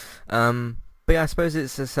 But yeah, I suppose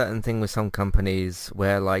it's a certain thing with some companies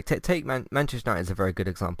where, like, take Manchester United is a very good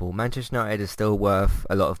example. Manchester United is still worth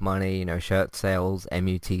a lot of money, you know, shirt sales,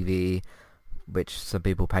 MUTV, which some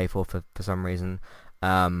people pay for some reason.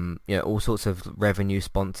 You know, all sorts of revenue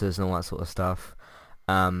sponsors and all that sort of stuff.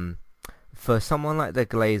 For someone like the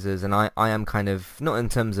Glazers, and I am kind of, not in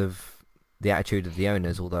terms of the attitude of the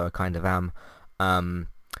owners, although I kind of am,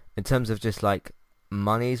 in terms of just like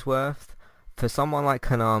money's worth, for someone like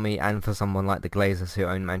Konami and for someone like the Glazers who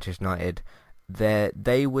own Manchester United,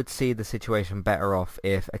 they would see the situation better off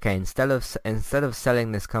if, okay, instead of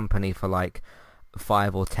selling this company for like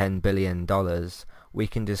 $5 or $10 billion, we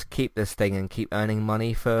can just keep this thing and keep earning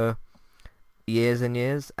money for years and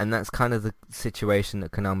years. And that's kind of the situation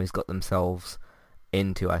that Konami's got themselves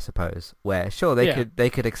into, I suppose, where sure they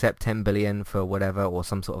could accept 10 billion for whatever, or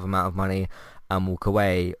some sort of amount of money, and walk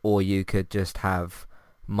away, or you could just have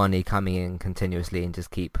money coming in continuously and just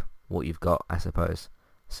keep what you've got, I suppose.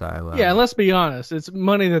 So and let's be honest, it's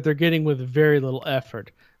money that they're getting with very little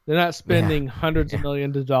effort. They're not spending hundreds of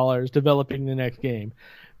millions of dollars developing the next game.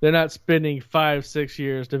 They're not spending 5-6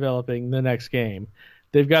 years developing the next game.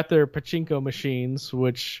 They've got their pachinko machines,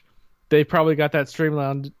 which they probably got that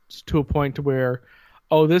streamlined to a point to where,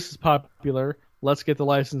 oh, this is popular, let's get the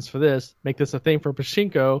license for this, make this a thing for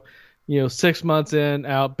pachinko. 6 months in,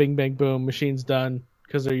 out, bing, bang, boom, machine's done,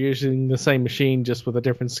 because they're using the same machine just with a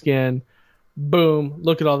different skin. Boom,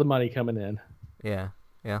 look at all the money coming in. Yeah.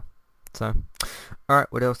 So, all right,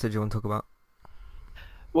 what else did you want to talk about?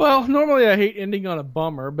 Well, normally I hate ending on a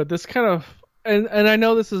bummer, but this kind of, and I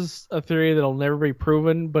know this is a theory that'll never be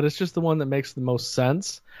proven, but it's just the one that makes the most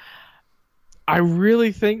sense. I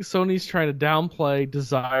really think Sony's trying to downplay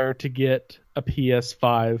desire to get a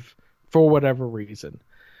PS5 for whatever reason.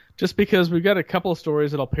 Just because we've got a couple of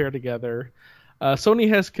stories that'll pair together. Sony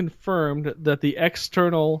has confirmed that the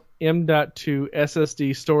external M.2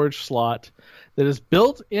 SSD storage slot that is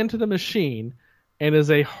built into the machine and is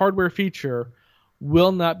a hardware feature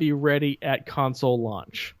will not be ready at console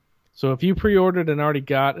launch. So if you pre-ordered and already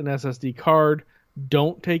got an SSD card,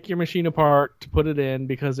 don't take your machine apart to put it in,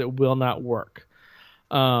 because it will not work.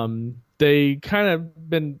 They kind of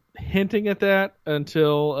been hinting at that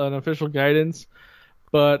until an official guidance,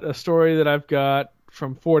 but a story that I've got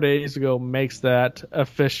from 4 days ago makes that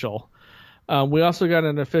official. We also got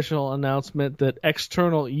an official announcement that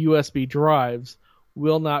external USB drives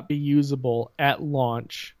will not be usable at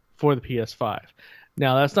launch for the PS5.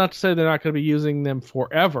 Now, that's not to say they're not going to be using them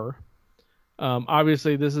forever.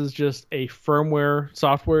 Obviously, this is just a firmware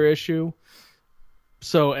software issue.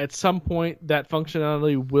 So at some point, that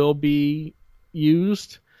functionality will be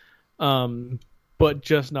used, but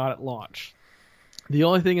just not at launch. The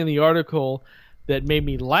only thing in the article that made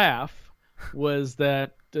me laugh was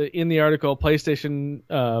that in the article, PlayStation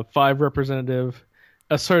 5 representative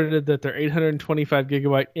asserted that their 825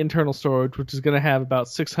 gigabyte internal storage, which is going to have about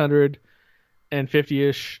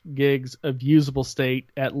 650-ish gigs of usable state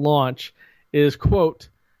at launch, is, quote,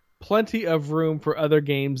 plenty of room for other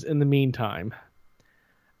games in the meantime.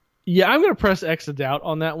 Yeah, I'm going to press X of doubt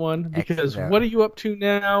on that one, because what are you up to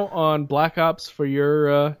now on Black Ops for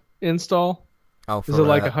your install? Oh, is it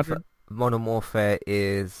like 100? Modern Warfare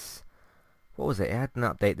is, what was it? It had an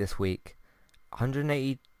update this week.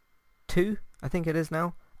 182, I think it is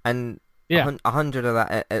now. And 100 of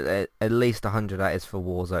that, at least 100 of that is for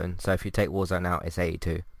Warzone. So if you take Warzone out, it's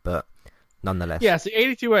 82. But nonetheless. Yeah, so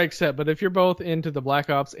 82 I accept. But if you're both into the Black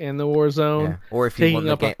Ops and the Warzone, or if you want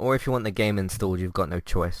the game, or if you want the game installed, you've got no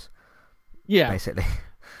choice. Yeah, basically.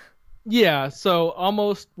 Yeah, so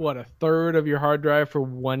almost a third of your hard drive for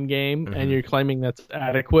one game, and you're claiming that's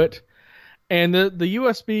adequate. And the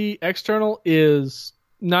USB external is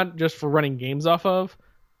not just for running games off of,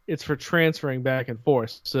 it's for transferring back and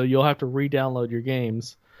forth. So you'll have to re-download your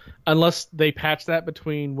games, unless they patch that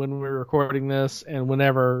between when we're recording this and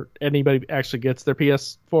whenever anybody actually gets their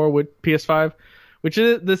PS4 with PS5,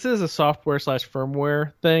 this is a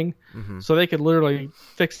software/firmware thing. So they could literally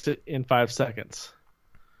fix it in 5 seconds.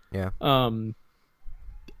 Yeah.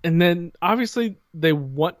 And then obviously they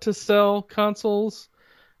want to sell consoles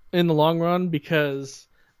in the long run because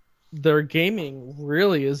their gaming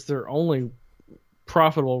really is their only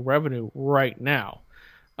profitable revenue right now.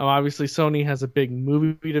 Obviously, Sony has a big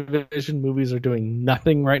movie division. Movies are doing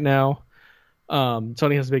nothing right now.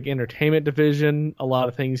 Sony has a big entertainment division. A lot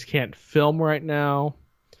of things can't film right now.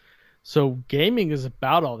 So gaming is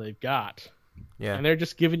about all they've got. Yeah. And they're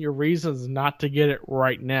just giving you reasons not to get it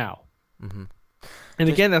right now. Mm-hmm. And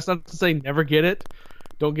again, that's not to say never get it.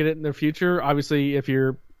 Don't get it in the future. Obviously, if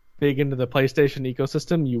you're big into the PlayStation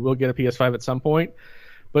ecosystem, you will get a PS5 at some point.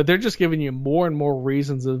 But they're just giving you more and more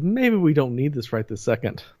reasons of maybe we don't need this right this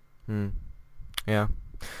second. Yeah.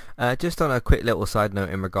 Just on a quick little side note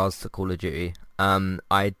in regards to Call of Duty,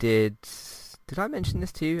 I did I mention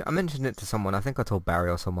this to you? I mentioned it to someone. I think I told Barry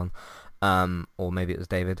or someone, or maybe it was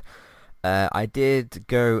David. I did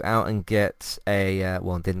go out and get a,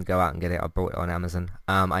 didn't go out and get it, I bought it on Amazon.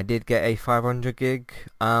 I did get a 500 gig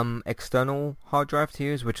external hard drive to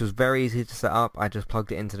use, which was very easy to set up. I just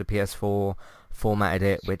plugged it into the PS4, formatted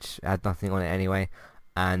it, which had nothing on it anyway,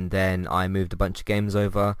 and then I moved a bunch of games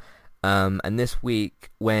over. And this week,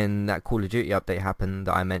 when that Call of Duty update happened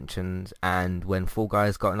that I mentioned, and when Fall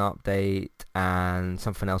Guys got an update and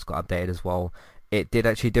something else got updated as well, it did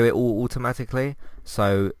actually do it all automatically,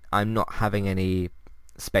 so I'm not having any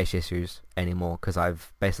space issues anymore, because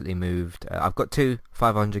I've basically moved, I've got two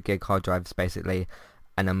 500 gig hard drives basically,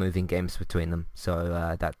 and I'm moving games between them,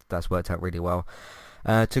 so that's worked out really well.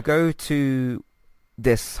 To go to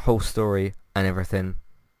this whole story and everything,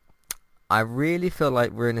 I really feel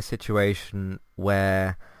like we're in a situation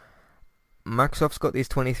where Microsoft's got these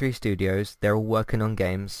 23 studios, they're all working on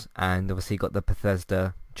games, and obviously got the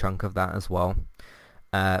Bethesda chunk of that as well.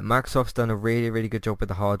 Microsoft's done a really, really good job with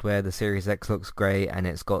the hardware. The Series X looks great, and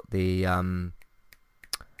it's got the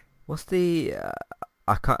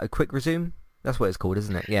Quick Resume? That's what it's called,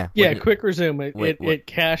 isn't it? Yeah. Yeah, Quick Resume. It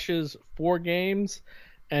caches 4 games,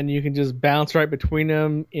 and you can just bounce right between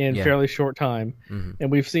them in fairly short time. Mm-hmm.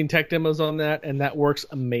 And we've seen tech demos on that, and that works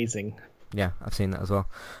amazing. Yeah, I've seen that as well.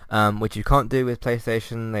 Which you can't do with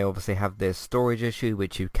PlayStation. They obviously have this storage issue,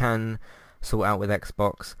 which you can sort out with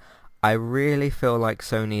Xbox. I really feel like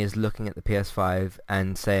Sony is looking at the PS5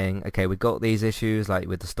 and saying, okay, we've got these issues like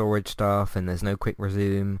with the storage stuff, and there's no quick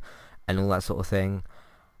resume and all that sort of thing.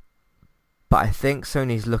 But I think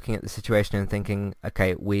Sony's looking at the situation and thinking,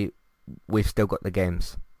 okay, we've still got the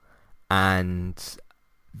games. And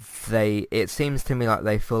it seems to me like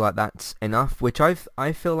they feel like that's enough, which I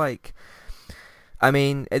feel like, I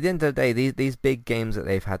mean, at the end of the day, these big games that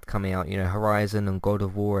they've had coming out, Horizon and God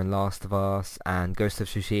of War and Last of Us and Ghost of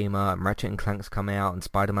Tsushima and Ratchet and Clank's coming out and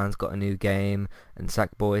Spider-Man's got a new game and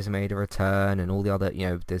Sackboy's made a return and all the other,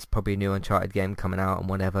 there's probably a new Uncharted game coming out and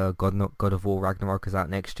whatever, God of War Ragnarok is out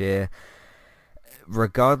next year.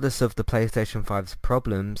 Regardless of the PlayStation 5's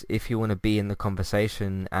problems, if you want to be in the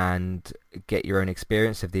conversation and get your own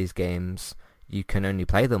experience of these games, you can only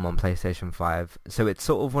play them on PlayStation 5. So it's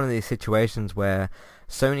sort of one of these situations where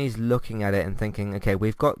Sony's looking at it and thinking, okay,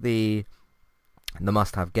 we've got the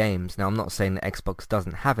must-have games. Now, I'm not saying that Xbox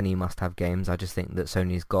doesn't have any must-have games. I just think that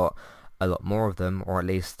Sony's got a lot more of them, or at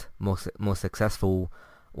least more successful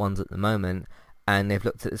ones at the moment. And they've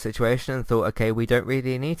looked at the situation and thought, okay, we don't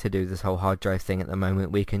really need to do this whole hard drive thing at the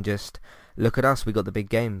moment. We can just look at us. We got the big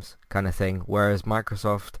games kind of thing. Whereas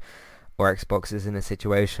Microsoft or Xbox is in a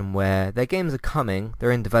situation where their games are coming,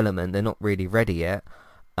 they're in development, they're not really ready yet,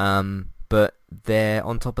 but they're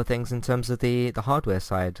on top of things in terms of the hardware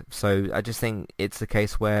side. So I just think it's the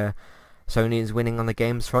case where Sony is winning on the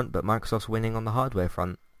games front, but Microsoft's winning on the hardware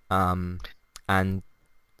front, and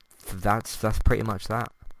that's pretty much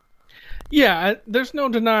that. Yeah, there's no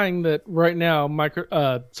denying that right now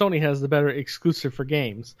Sony has the better exclusive for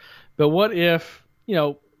games. But what if,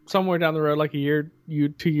 somewhere down the road, like 2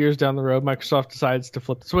 years down the road, Microsoft decides to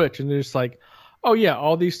flip the switch and they're just like, oh yeah,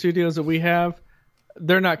 all these studios that we have,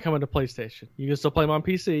 they're not coming to PlayStation. You can still play them on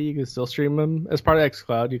PC. You can still stream them as part of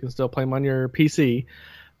xCloud. You can still play them on your PC,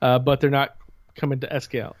 but they're not coming to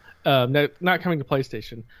SKL. Not coming to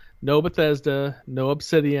PlayStation. No Bethesda, no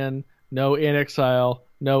Obsidian, no inXile,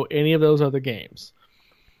 no any of those other games.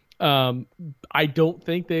 I don't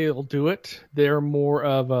think they'll do it. They're more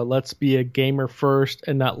of a let's be a gamer first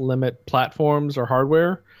and not limit platforms or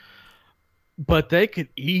hardware. But they could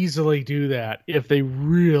easily do that if they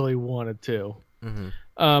really wanted to.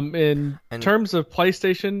 Mm-hmm. In terms of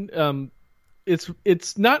PlayStation,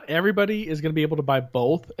 it's not everybody is going to be able to buy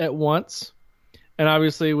both at once. And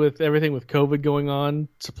obviously with everything with COVID going on,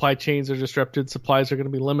 supply chains are disrupted, supplies are going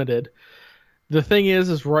to be limited. The thing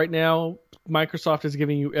is right now, Microsoft is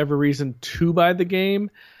giving you every reason to buy the game,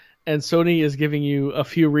 and Sony is giving you a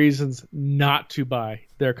few reasons not to buy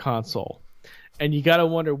their console. And you got to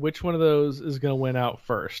wonder which one of those is going to win out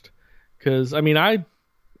first. Because, I mean, I've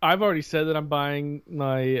already said that I'm buying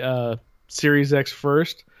my Series X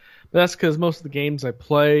first. But that's because most of the games I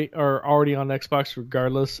play are already on Xbox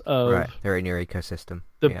regardless of Right, they're in your ecosystem.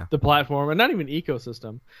 the platform. And not even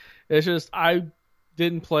ecosystem. It's just I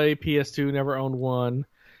didn't play PS2, never owned one.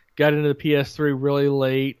 Got into the PS3 really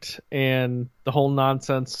late, and the whole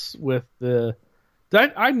nonsense with the...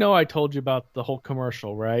 I know I told you about the whole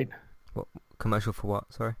commercial, right? What commercial for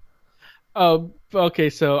what? Sorry. Oh, okay.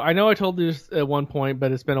 So I know I told you this at one point,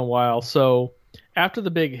 but it's been a while. So after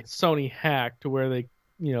the big Sony hack to where they,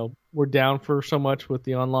 were down for so much with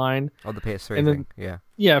the online. Oh, the PS3 and then, thing. Yeah.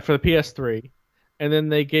 Yeah, for the PS3, and then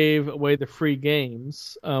they gave away the free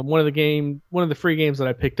games. One of the free games that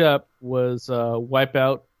I picked up was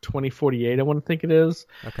Wipeout 2048. I want to think it is.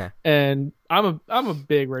 Okay. And I'm a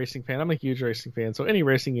big racing fan. I'm a huge racing fan. So any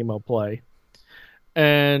racing game I'll play.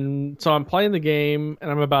 And so I'm playing the game,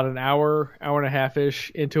 and I'm about an hour and a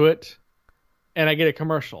half-ish into it, and I get a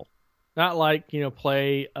commercial. Not like,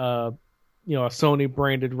 play a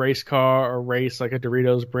Sony-branded race car or race like a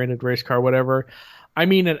Doritos-branded race car, whatever. I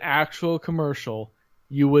mean an actual commercial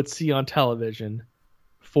you would see on television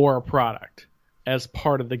for a product as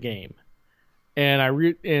part of the game. And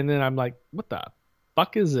and then I'm like, what the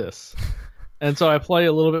fuck is this? And so I play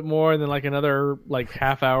a little bit more, and then like another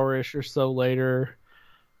half hour-ish or so later,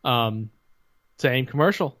 same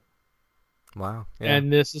commercial. Wow. Yeah.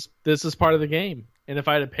 And this is part of the game. And if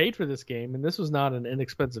I had paid for this game, and this was not an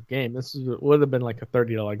inexpensive game, would have been like a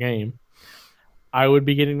 $30 game, I would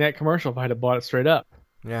be getting that commercial if I had bought it straight up.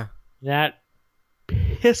 Yeah. That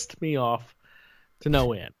pissed me off to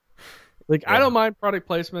no end. I don't mind product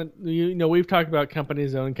placement. We've talked about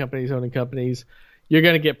companies owning companies. You're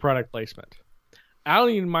going to get product placement. I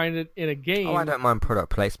don't even mind it in a game. Oh, I don't mind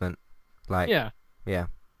product placement. Yeah. Yeah.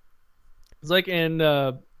 It's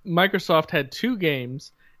Microsoft had two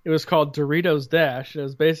games. It was called Doritos Dash. It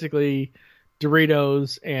was basically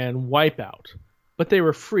Doritos and Wipeout. But they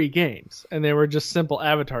were free games, and they were just simple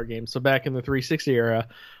avatar games. So back in the 360 era,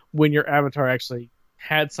 when your avatar actually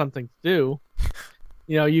had something to do,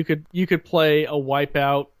 you could play a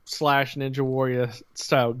Wipeout / Ninja Warrior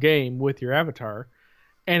style game with your avatar,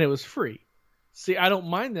 and it was free. See, I don't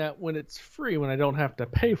mind that when it's free, when I don't have to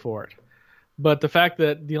pay for it. But the fact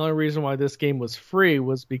that the only reason why this game was free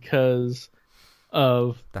was because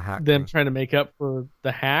of the hack them thing. trying to make up for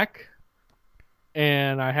the hack,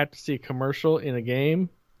 and I had to see a commercial in a game.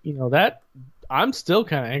 That I'm still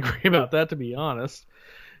kind of angry about that, to be honest,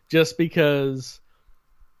 just because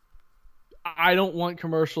I don't want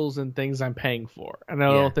commercials in things I'm paying for, and I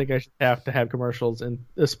don't think I should have to have commercials in,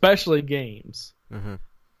 especially games. Mm-hmm.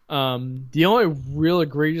 The only real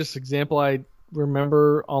egregious example I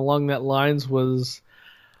remember along that lines was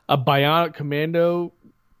a Bionic Commando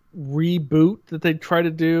reboot that they tried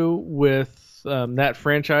to do with that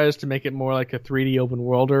franchise to make it more like a 3D open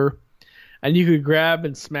worlder, and you could grab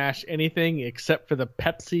and smash anything except for the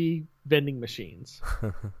Pepsi vending machines,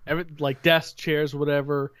 like desks, chairs,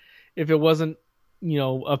 whatever. If it wasn't,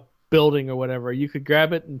 a building or whatever, you could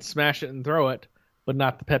grab it and smash it and throw it, but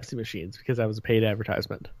not the Pepsi machines because that was a paid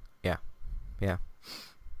advertisement. Yeah.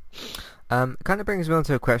 It kind of brings me on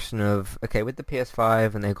to a question of, okay, with the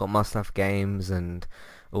PS5 and they've got must-have games and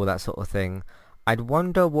all that sort of thing, I'd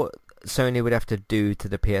wonder what Sony would have to do to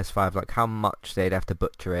the PS5, like how much they'd have to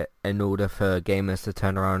butcher it in order for gamers to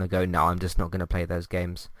turn around and go, no, I'm just not going to play those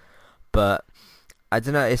games. But I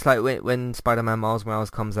don't know, it's like when Spider-Man Miles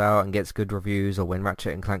Morales comes out and gets good reviews, or when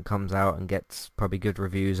Ratchet & Clank comes out and gets probably good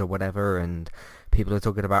reviews or whatever, and people are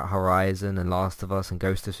talking about Horizon and Last of Us and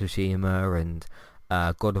Ghost of Tsushima and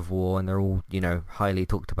God of War, and they're all, highly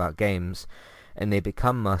talked about games, and they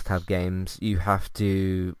become must-have games. You have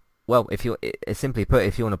to, well, simply put,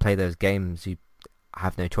 if you want to play those games, you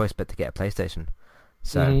have no choice but to get a PlayStation.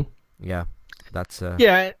 So, yeah, that's...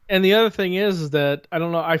 Yeah, and the other thing is that, I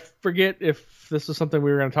don't know, I forget if this is something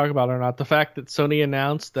we were going to talk about or not, the fact that Sony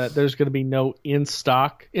announced that there's going to be no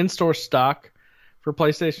in-store stock for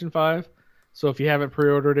PlayStation 5. So if you haven't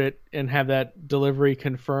pre-ordered it and have that delivery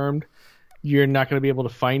confirmed, you're not going to be able to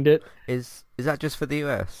find it. Is that just for the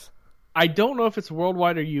US? I don't know if it's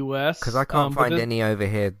worldwide or US. Because I can't find any over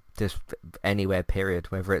here, just anywhere, period,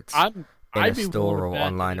 whether it's in a store or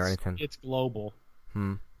online or anything. It's global.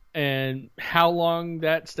 And how long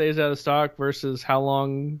that stays out of stock versus how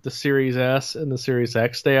long the Series S and the Series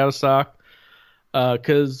X stay out of stock.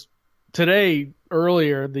 Because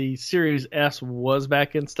earlier, the Series S was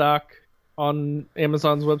back in stock on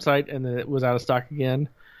Amazon's website, and then it was out of stock again.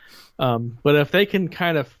 But if they can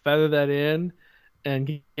kind of feather that in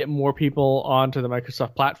and get more people onto the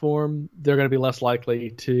Microsoft platform, they're going to be less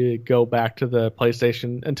likely to go back to the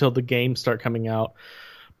PlayStation until the games start coming out.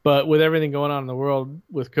 But with everything going on in the world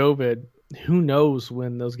with COVID, who knows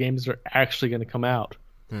when those games are actually going to come out?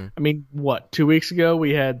 I mean, 2 weeks ago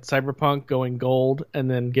we had Cyberpunk going gold and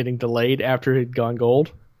then getting delayed after it had gone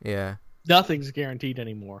gold. Yeah. Nothing's guaranteed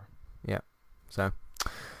anymore. Yeah. So,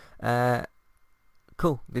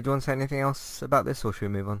 cool. Did you want to say anything else about this, or should we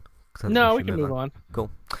move on? No, we can move on. Cool.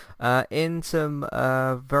 In some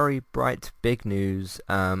very bright, big news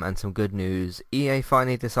and some good news, EA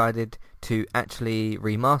finally decided to actually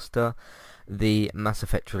remaster the Mass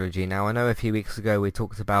Effect trilogy. Now, I know a few weeks ago we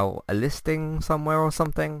talked about a listing somewhere or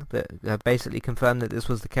something that basically confirmed that this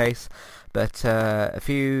was the case, but a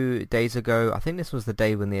few days ago, I think this was the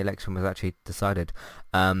day when the election was actually decided,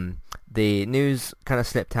 the news kind of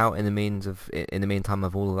slipped out in the meantime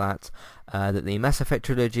of all of that, that the Mass Effect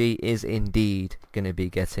trilogy is indeed going to be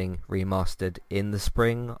getting remastered in the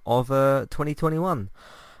spring of 2021.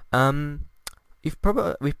 We've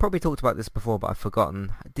probably talked about this before, but I've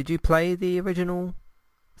forgotten. Did you play the original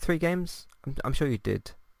 3 games? I'm sure you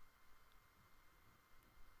did.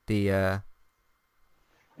 Yeah,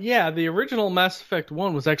 the original Mass Effect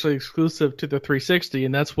 1 was actually exclusive to the 360,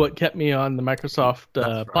 and that's what kept me on the Microsoft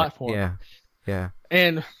platform. Yeah.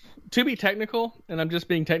 And to be technical, and I'm just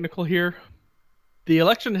being technical here, the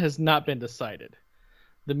election has not been decided.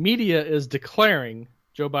 The media is declaring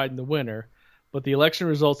Joe Biden the winner, but the election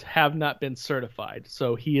results have not been certified,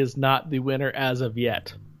 so he is not the winner as of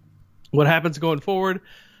yet. What happens going forward,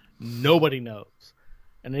 nobody knows.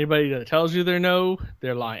 And anybody that tells you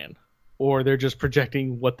they're lying. Or they're just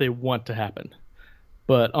projecting what they want to happen.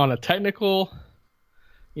 But on a technical,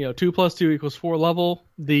 2 + 2 = 4 level,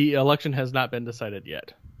 the election has not been decided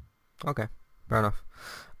yet. Okay, fair enough.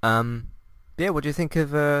 Yeah, what do you think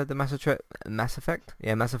of the Mass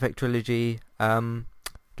Effect trilogy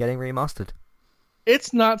getting remastered?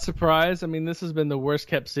 It's not surprised. I mean, this has been the worst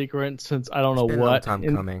kept secret since I don't know what a long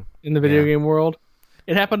time coming. In the video game world.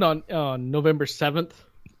 It happened on November 7th,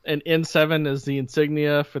 and N7 is the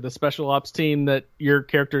insignia for the special ops team that your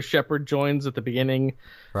character Shepard joins at the beginning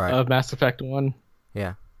of Mass Effect 1.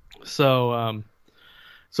 Yeah. So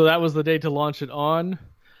that was the day to launch it on.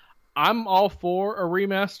 I'm all for a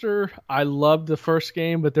remaster. I loved the first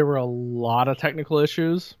game, but there were a lot of technical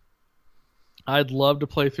issues. I'd love to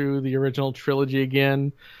play through the original trilogy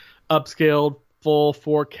again, upscaled, full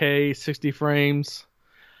 4K, 60 frames.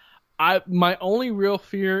 My only real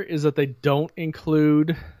fear is that they don't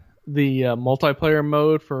include the multiplayer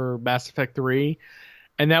mode for Mass Effect 3,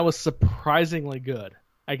 and that was surprisingly good.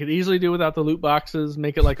 I could easily do without the loot boxes,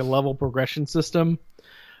 make it like a level progression system,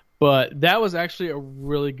 but that was actually a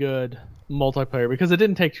really good multiplayer because it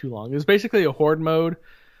didn't take too long. It was basically a horde mode,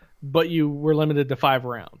 but you were limited to 5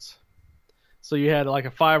 rounds. So you had like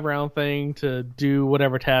a 5-round thing to do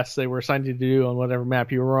whatever tasks they were assigned you to do on whatever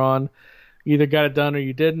map you were on. You either got it done or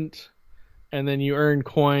you didn't. And then you earned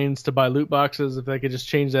coins to buy loot boxes if they could just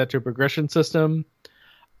change that to a progression system.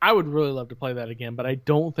 I would really love to play that again, but I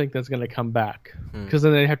don't think that's going to come back. Because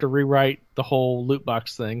then they'd have to rewrite the whole loot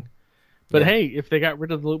box thing. But hey, if they got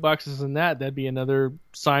rid of the loot boxes and that'd be another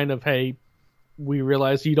sign of, hey, we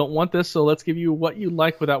realize you don't want this, so let's give you what you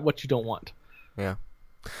like without what you don't want. Yeah.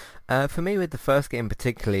 For me, with the first game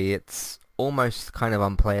particularly, it's almost kind of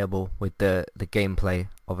unplayable with the gameplay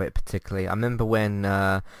of it particularly. I remember when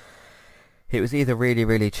it was either really,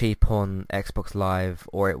 really cheap on Xbox Live,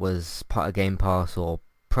 or it was part of Game Pass, or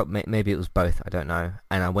maybe it was both, I don't know.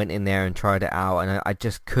 And I went in there and tried it out, and I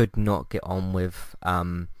just could not get on with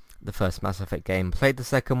the first Mass Effect game. Played the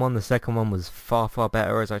second one was far, far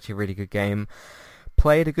better. It was actually a really good game.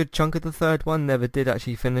 Played a good chunk of the third one, never did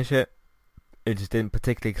actually finish it. It just didn't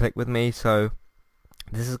particularly click with me, so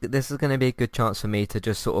this is going to be a good chance for me to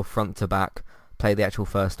just sort of front to back play the actual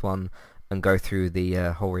first one and go through the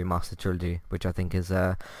whole remastered trilogy, which I think is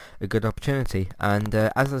a good opportunity. And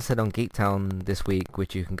as I said on Geektown this week,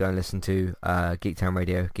 which you can go and listen to, Geektown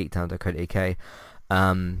Radio, geektown.co.uk,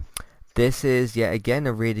 this is yet again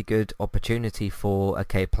a really good opportunity for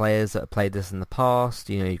players that have played this in the past.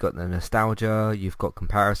 You've got the nostalgia, you've got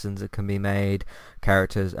comparisons that can be made,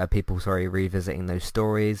 people revisiting those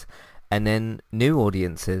stories, and then new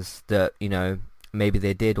audiences that maybe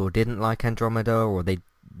they did or didn't like Andromeda, or they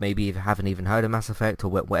maybe haven't even heard of Mass Effect, or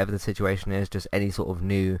whatever the situation is, just any sort of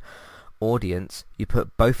new audience. You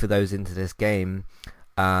put both of those into this game,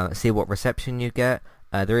 see what reception you get.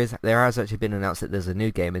 There has actually been announced that there's a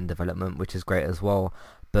new game in development, which is great as well.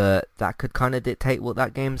 but that could kind of dictate what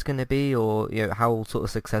that game's going to be, or how sort of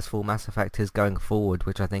successful Mass Effect is going forward,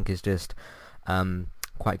 which I think is just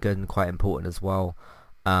quite good and quite important as well.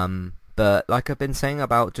 But like I've been saying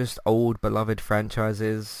about just old beloved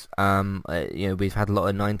franchises, we've had a lot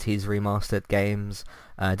of 90s remastered games.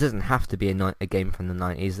 It doesn't have to be a game from the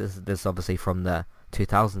 90s. This is obviously from the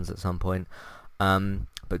 2000s at some point.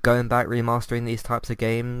 But going back, remastering these types of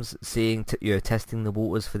games, seeing, testing the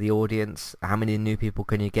waters for the audience, how many new people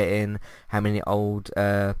can you get in, how many old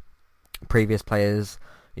previous players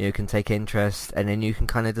can take interest, and then you can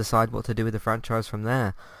kind of decide what to do with the franchise from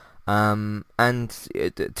there. And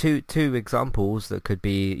two examples that could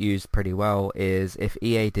be used pretty well is if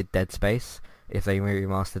EA did Dead Space, if they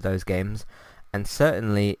remastered those games, and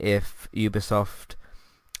certainly if Ubisoft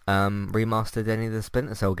remastered any of the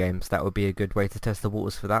Splinter Cell games. That would be a good way to test the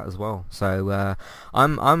waters for that as well. So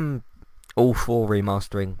I'm all for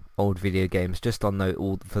remastering old video games, just on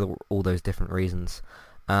all those different reasons.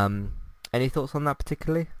 Any thoughts on that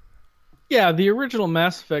particularly? Yeah, the original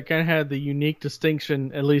Mass Effect kind of had the unique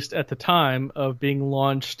distinction, at least at the time, of being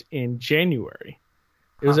launched in January.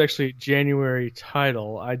 It was actually a January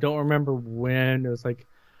title. I don't remember when. It was like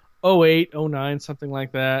 08, 09, something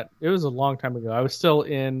like that. It was a long time ago. I was still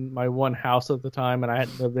in my one house at the time, and I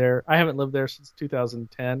hadn't lived there. I haven't lived there since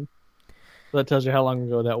 2010. So that tells you how long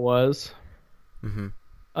ago that was. Mm-hmm.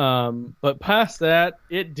 But past that,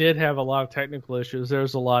 it did have a lot of technical issues. There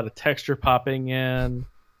was a lot of texture popping in.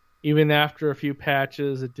 Even after a few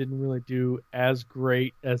patches, it didn't really do as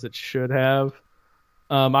great as it should have.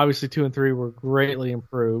 Obviously, 2 and 3 were greatly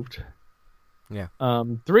improved. Yeah.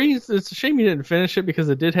 3, it's a shame you didn't finish it because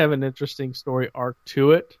it did have an interesting story arc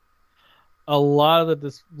to it. A lot of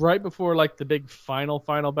this right before like the big final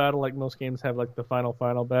battle, like most games have like the final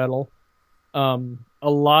battle. A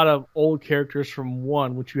lot of old characters from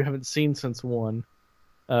 1, which you haven't seen since 1,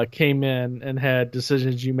 came in and had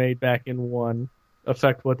decisions you made back in 1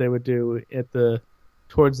 affect what they would do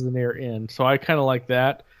towards the near end. So I kind of like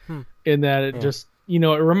that in that it just, it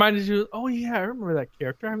reminded you, oh yeah, I remember that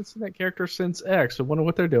character. I haven't seen that character since X. I wonder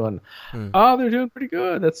what they're doing. Oh, they're doing pretty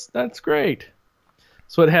good. That's great.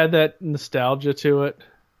 So it had that nostalgia to it.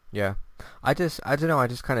 Yeah. I don't know, I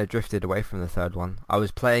just kind of drifted away from the third one. I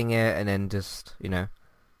was playing it and then just,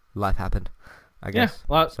 life happened, I guess.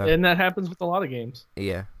 Yeah, and that happens with a lot of games.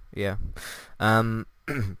 Yeah.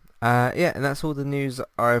 And that's all the news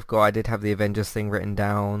I've got. I did have the Avengers thing written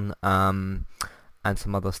down, and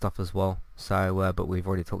some other stuff as well. So, but we've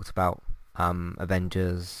already talked about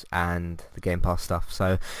Avengers and the Game Pass stuff.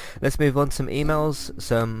 So let's move on to some emails,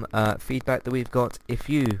 some feedback that we've got. If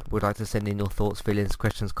you would like to send in your thoughts, feelings,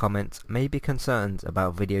 questions, comments, maybe concerns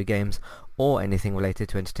about video games or anything related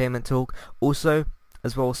to Entertainment Talk. Also,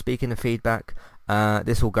 as well, speaking of feedback,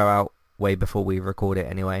 this will go out way before we record it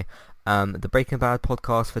anyway. The Breaking Bad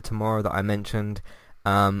podcast for tomorrow that I mentioned,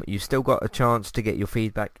 you've still got a chance to get your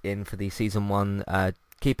feedback in for the season 1.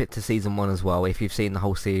 Keep it to season 1 as well if you've seen the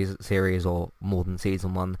whole series or more than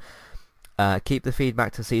season 1. Keep the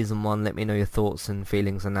feedback to season 1. Let me know your thoughts and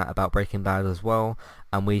feelings on that about Breaking Bad as well,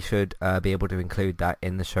 and we should be able to include that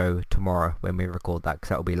in the show tomorrow when we record that, because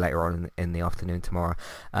that will be later on in the afternoon tomorrow.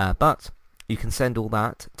 But you can send all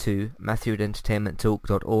that to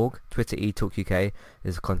matthew@entertainmenttalk.org. Twitter eTalkUK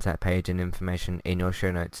is a contact page and information in your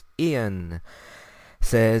show notes. Ian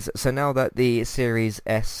says, so now that the Series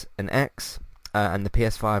S and X and the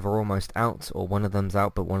PS5 are almost out, or one of them's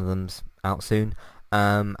out but one of them's out soon,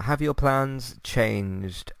 have your plans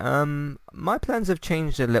changed? My plans have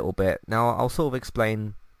changed a little bit. Now I'll sort of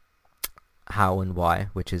explain how and why,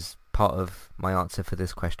 which is part of my answer for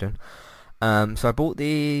this question. So I bought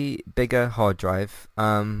the bigger hard drive,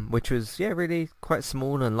 which was really quite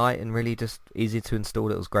small and light and really just easy to install.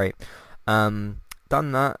 It was great. Done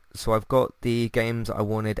that, so I've got the games I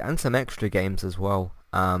wanted and some extra games as well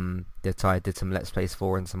that I did some Let's Plays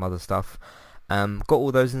for and some other stuff. Got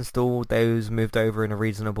all those installed. Those moved over in a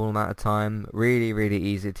reasonable amount of time. Really, really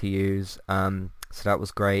easy to use. So that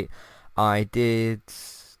was great. I did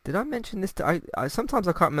I mention this? I sometimes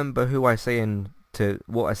I can't remember who I say into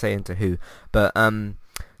what I say into who, but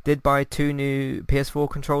did buy 2 new PS4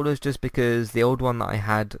 controllers just because the old one that I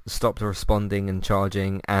had stopped responding and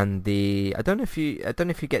charging, and I don't know if you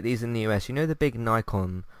get these in the US. You know the big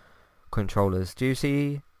Nikon controllers. Do you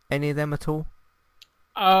see any of them at all?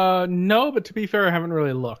 No, but to be fair, I haven't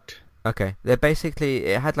really looked. Okay, they're basically,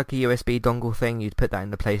 it had like a USB dongle thing. You'd put that in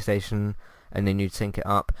the PlayStation and then you'd sync it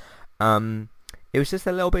up. It was just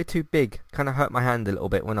a little bit too big. Kind of hurt my hand a little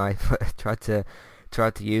bit when I tried to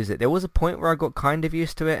use it. There was a point where I got kind of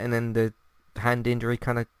used to it, and then hand injury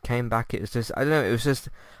kind of came back. It was just, I don't know, it was just,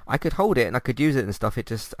 I could hold it and I could use it and stuff. It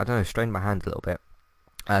just, I don't know, strained my hand a little bit.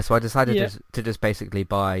 So I decided to just basically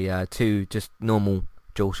buy 2 just normal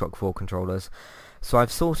DualShock 4 controllers. So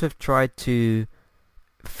I've sort of tried to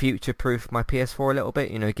future-proof my PS4 a little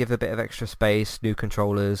bit, give a bit of extra space, new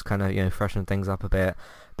controllers, kind of, freshen things up a bit.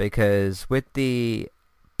 Because with the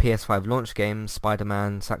PS5 launch games,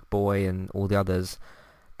 Spider-Man, Sackboy, and all the others,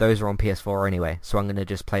 those are on PS4 anyway. So I'm going to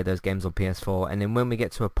just play those games on PS4. And then when we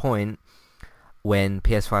get to a point when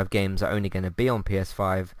PS5 games are only going to be on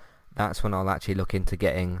PS5, that's when I'll actually look into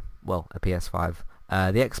getting, well, a PS5.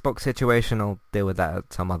 The Xbox situation, I'll deal with that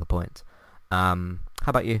at some other point. How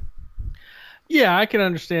about you? Yeah, I can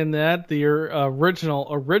understand that. The original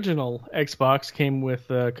Xbox came with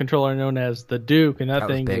a controller known as the Duke, and that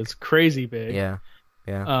thing was crazy big. Yeah.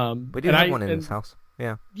 We do have one in this house.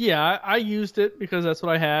 Yeah. Yeah, I used it because that's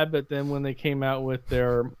what I had, but then when they came out with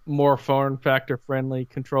their more form factor friendly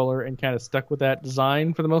controller and kind of stuck with that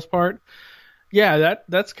design for the most part, yeah,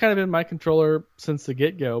 that's kind of been my controller since the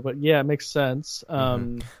get-go, but yeah, it makes sense.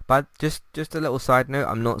 But just a little side note,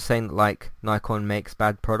 I'm not saying that, like, Nikon makes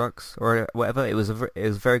bad products or whatever. It was a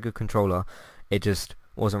very good controller. It just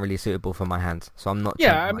wasn't really suitable for my hands, so I'm not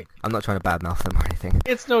I'm not trying to badmouth them or anything.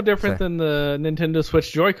 It's no different than the Nintendo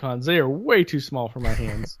Switch Joy-Cons. They are way too small for my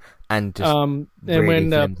hands. And just really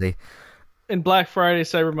flimsy. And Black Friday,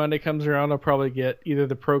 Cyber Monday comes around, I'll probably get either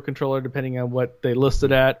the Pro controller, depending on what they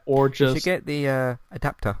listed at, or just... You should get the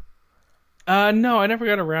adapter. No, I never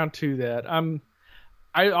got around to that.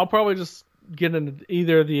 I'll probably just get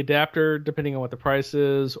either the adapter, depending on what the price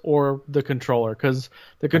is, or the controller, because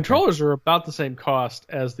the controllers are about the same cost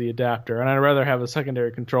as the adapter, and I'd rather have a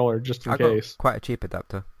secondary controller just in case. Got quite a cheap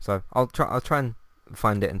adapter, so I'll try and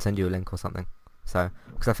find it and send you a link or something. So,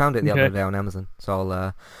 because I found it the other day on Amazon,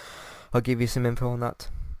 so I'll give you some info on that.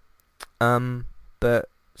 But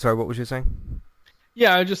sorry, what was you saying?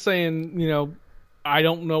 Yeah, I was just saying, I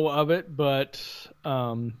don't know of it, but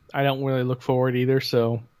I don't really look forward either.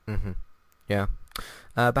 So. Yeah.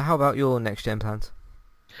 But how about your next gen plans?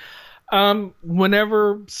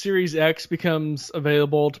 Whenever Series X becomes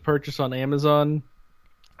available to purchase on Amazon,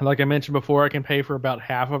 like I mentioned before, I can pay for about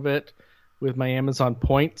half of it with my Amazon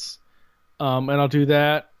points, and I'll do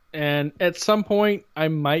that. And at some point, I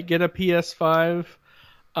might get a PS5.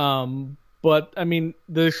 But, I mean,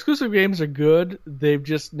 the exclusive games are good. They've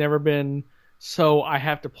just never been so I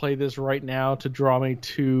have to play this right now to draw me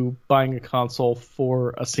to buying a console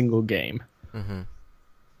for a single game.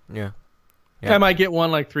 Yeah. I might get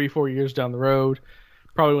one like 3-4 years down the road,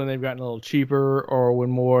 probably when they've gotten a little cheaper or when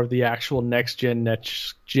more of the actual next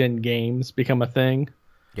gen games become a thing.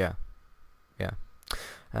 Yeah.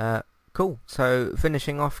 Cool. So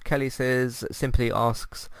finishing off, Kelly simply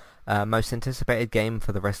asks, most anticipated game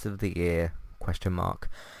for the rest of the year? ?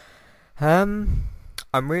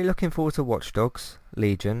 I'm really looking forward to Watch Dogs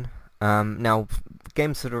Legion. Now,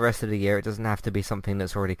 games for the rest of the year, it doesn't have to be something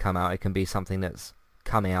that's already come out. It can be something that's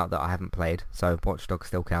coming out that I haven't played. So Watch Dogs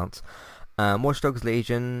still counts. Watch Dogs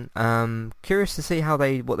Legion. Curious to see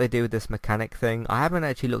what they do with this mechanic thing. I haven't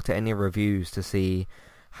actually looked at any reviews to see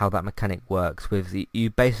how that mechanic works, with you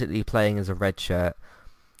basically playing as a red shirt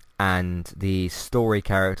and the story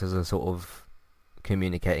characters are sort of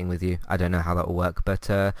communicating with you. I don't know how that will work, but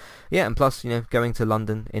yeah, and plus, going to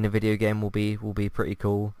London in a video game will be pretty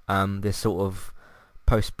cool. This sort of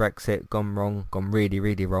post-Brexit gone really,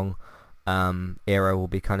 really wrong era will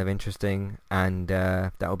be kind of interesting, and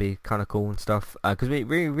that will be kind of cool and stuff, because we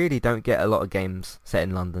really don't get a lot of games set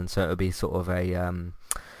in London, so it'll be sort of a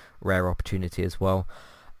rare opportunity as well.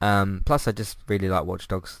 Plus, I just really like Watch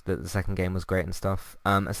Dogs. The second game was great and stuff.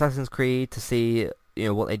 Assassin's Creed, to see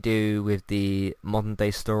what they do with the modern day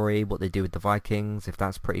story, what they do with the Vikings, if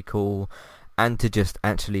that's pretty cool, and to just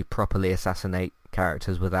actually properly assassinate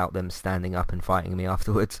characters without them standing up and fighting me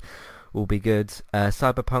afterwards will be good.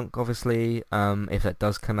 Cyberpunk, obviously, if that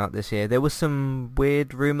does come out this year. There was some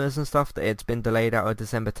weird rumours and stuff that it's been delayed out of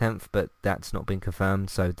December 10th, but that's not been confirmed,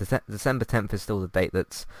 so December 10th is still the date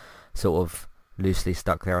that's sort of loosely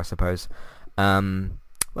stuck there, I suppose.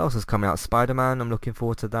 What else is coming out? Spider-Man, I'm looking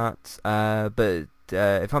forward to that. But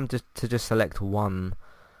if I'm to select one,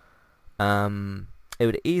 it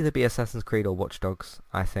would either be Assassin's Creed or Watch Dogs,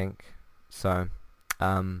 I think. So,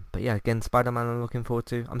 but yeah, again, Spider-Man I'm looking forward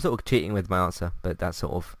to. I'm sort of cheating with my answer, but that's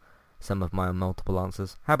sort of some of my multiple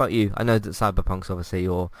answers. How about you? I know that Cyberpunk's obviously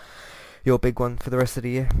your big one for the rest of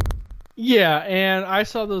the year. Yeah, and I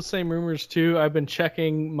saw those same rumors too. I've been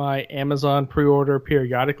checking my Amazon pre-order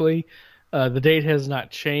periodically. The date has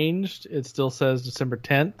not changed. It still says December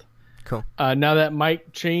 10th. Cool. Now that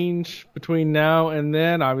might change between now and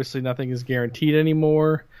then. Obviously, nothing is guaranteed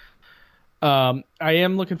anymore. I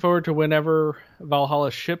am looking forward to whenever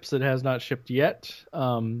Valhalla ships. It has not shipped yet.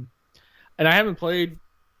 And I haven't played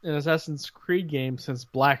an Assassin's Creed game since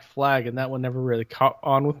Black Flag, and that one never really caught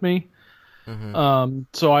on with me.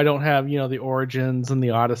 So I don't have, the Origins and the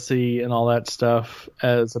Odyssey and all that stuff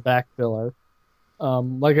as a back filler.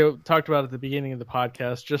 Like I talked about at the beginning of the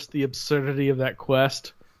podcast, just the absurdity of that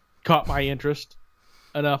quest caught my interest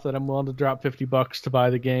enough that I'm willing to drop $50 to buy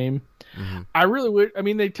the game. I really would. I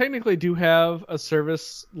mean, they technically do have a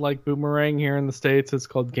service like Boomerang here in the States. It's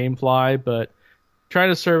called GameFly, but trying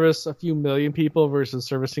to service a few million people versus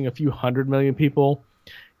servicing a few 100 million people,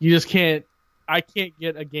 you just can't. I can't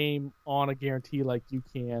get a game on a guarantee like you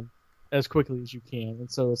can as quickly as you can, and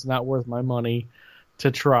so it's not worth my money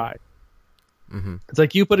to try. It's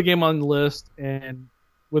like you put a game on the list, and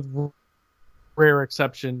with rare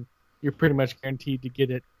exception, you're pretty much guaranteed to get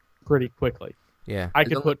it pretty quickly. Yeah, I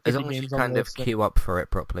could put 50 as long as you games on kind the of list. queue up for it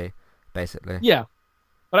properly, basically. Yeah,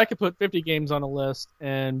 but I could put 50 games on a list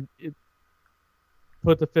and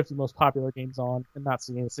put the 50 most popular games on and not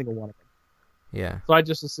see a single one of them. Yeah. So I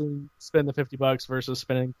just assume spend the $50 versus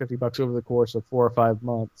spending $50 over the course of 4 or 5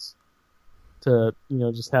 months to,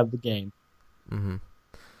 just have the game.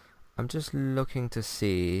 I'm just looking to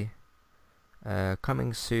see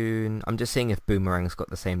coming soon. I'm just seeing if Boomerang's got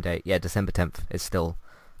the same date. Yeah, December 10th. It's still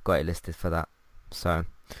got it listed for that. So,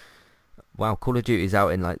 wow, Call of Duty's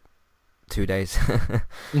out in like 2 days.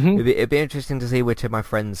 It'd be interesting to see which of my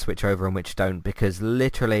friends switch over and which don't, because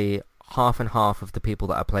literally half and half of the people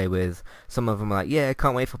that I play with, some of them are like, yeah, I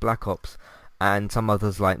can't wait for Black Ops, and some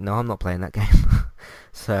others like, no, I'm not playing that game.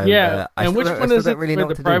 So yeah, I and which one is it really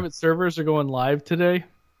where the private servers are going live today?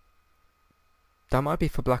 That might be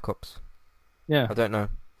for Black Ops. Yeah. I don't know.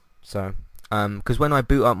 So, because when I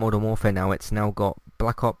boot up Modern Warfare now, it's now got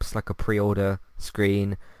Black Ops, like a pre-order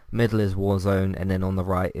screen, middle is Warzone, and then on the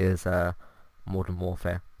right is Modern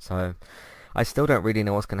Warfare. So, I still don't really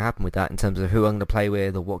know what's going to happen with that in terms of who I'm going to play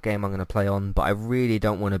with or what game I'm going to play on, but I really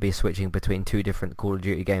don't want to be switching between 2 different Call of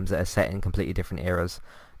Duty games that are set in completely different eras.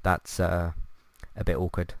 That's a bit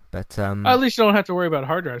awkward. But at least you don't have to worry about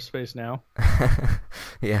hard drive space now.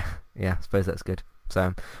 yeah, I suppose that's good.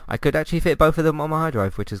 So I could actually fit both of them on my hard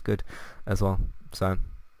drive, which is good as well. So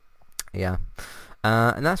yeah.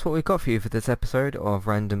 And that's what we've got for you for this episode of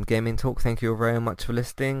Random Gaming Talk. Thank you all very much for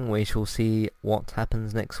listening. We shall see what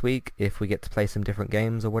happens next week, if we get to play some different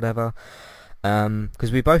games or whatever.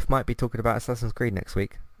 Because we both might be talking about Assassin's Creed next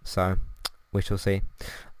week. So we shall see.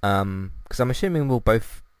 Because I'm assuming we'll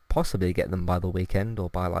both possibly get them by the weekend or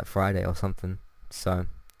by like Friday or something. So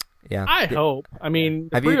yeah. I hope. I mean,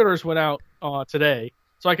 the pre-orders went out today,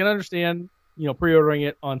 so I can understand, pre-ordering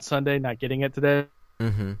it on Sunday, not getting it today.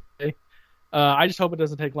 I just hope it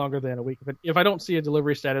doesn't take longer than a week. If I don't see a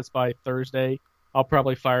delivery status by Thursday, I'll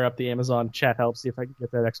probably fire up the Amazon chat help, see if I can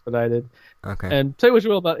get that expedited. Okay. And say what you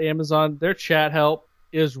will about Amazon, their chat help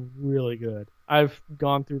is really good. I've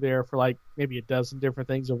gone through there for like maybe a dozen different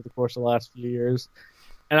things over the course of the last few years,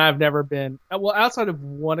 and I've never been, well, outside of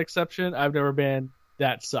one exception, I've never been,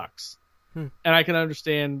 that sucks. And I can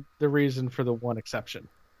understand the reason for the one exception.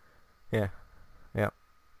 Yeah.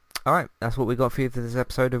 Alright, that's what we got for you for this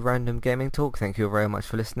episode of Random Gaming Talk. Thank you very much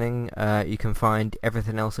for listening. You can find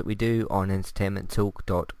everything else that we do on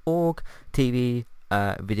entertainmenttalk.org, TV,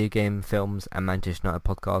 video game, films, and Manchester United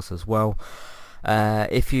podcasts as well.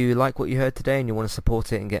 If you like what you heard today and you want to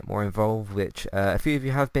support it and get more involved, which a few of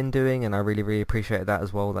you have been doing, and I really, really appreciate that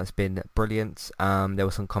as well. That's been brilliant. There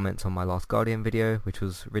were some comments on my Last Guardian video, which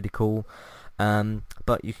was really cool.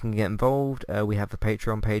 But you can get involved. We have the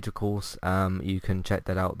Patreon page, of course. You can check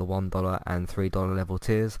that out, the $1 and $3 level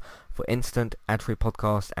tiers, for instant ad-free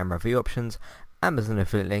podcast and review options. Amazon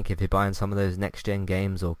affiliate link if you're buying some of those next-gen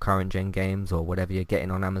games or current-gen games or whatever you're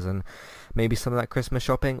getting on Amazon. Maybe some of that Christmas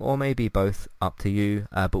shopping, or maybe both, up to you.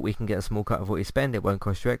 But we can get a small cut of what you spend. It won't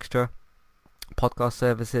cost you extra. Podcast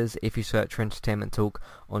services, if you search for Entertainment Talk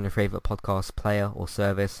on your favourite podcast player or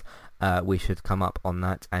service, we should come up on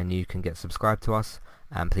that, and you can get subscribed to us.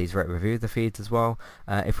 And please rate, review the feeds as well.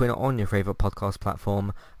 If we're not on your favourite podcast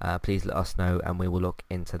platform, please let us know and we will look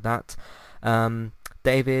into that.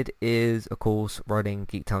 David is, of course, writing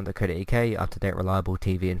geektown.co.uk, up-to-date, reliable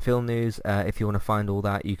TV and film news. If you want to find all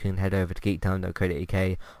that, you can head over to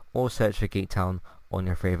geektown.co.uk or search for Geektown on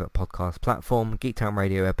your favourite podcast platform. Geektown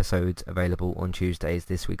Radio episodes available on Tuesdays.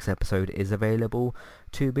 This week's episode is available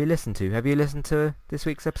to be listened to. Have you listened to this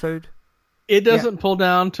week's episode? It doesn't pull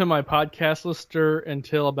down to my podcast lister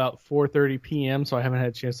until about 4:30 p.m., so I haven't had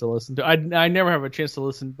a chance to listen to it. I never have a chance to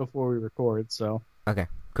listen before we record, so... Okay,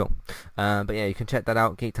 cool. But yeah, you can check that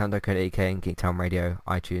out, geektown.co.uk and Geektown Radio,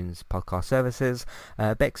 iTunes, podcast services.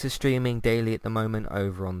 Bex is streaming daily at the moment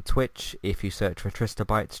over on Twitch. If you search for Trista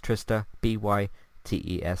Bytes, Trista,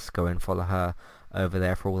 B-Y-T-E-S, go and follow her over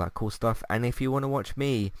there for all that cool stuff. And if you want to watch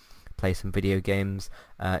me play some video games,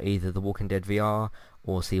 either The Walking Dead VR,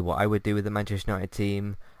 or see what I would do with the Manchester United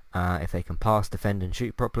team, if they can pass, defend and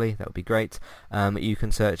shoot properly, that would be great. You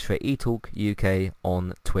can search for eTalk UK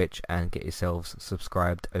on Twitch and get yourselves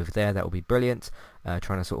subscribed over there. That would be brilliant.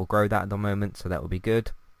 Trying to sort of grow that at the moment, so that would be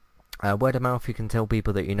good. Word of mouth, you can tell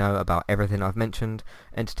people that you know about everything I've mentioned,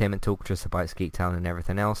 Entertainment Talk, Just About Geektown and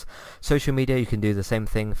everything else. Social media, you can do the same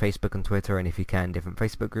thing, Facebook and Twitter, and if you can, different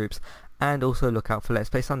Facebook groups. And also look out for Let's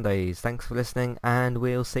Play Sundays. Thanks for listening, and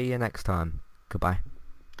we'll see you next time. Goodbye.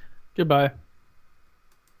 Goodbye.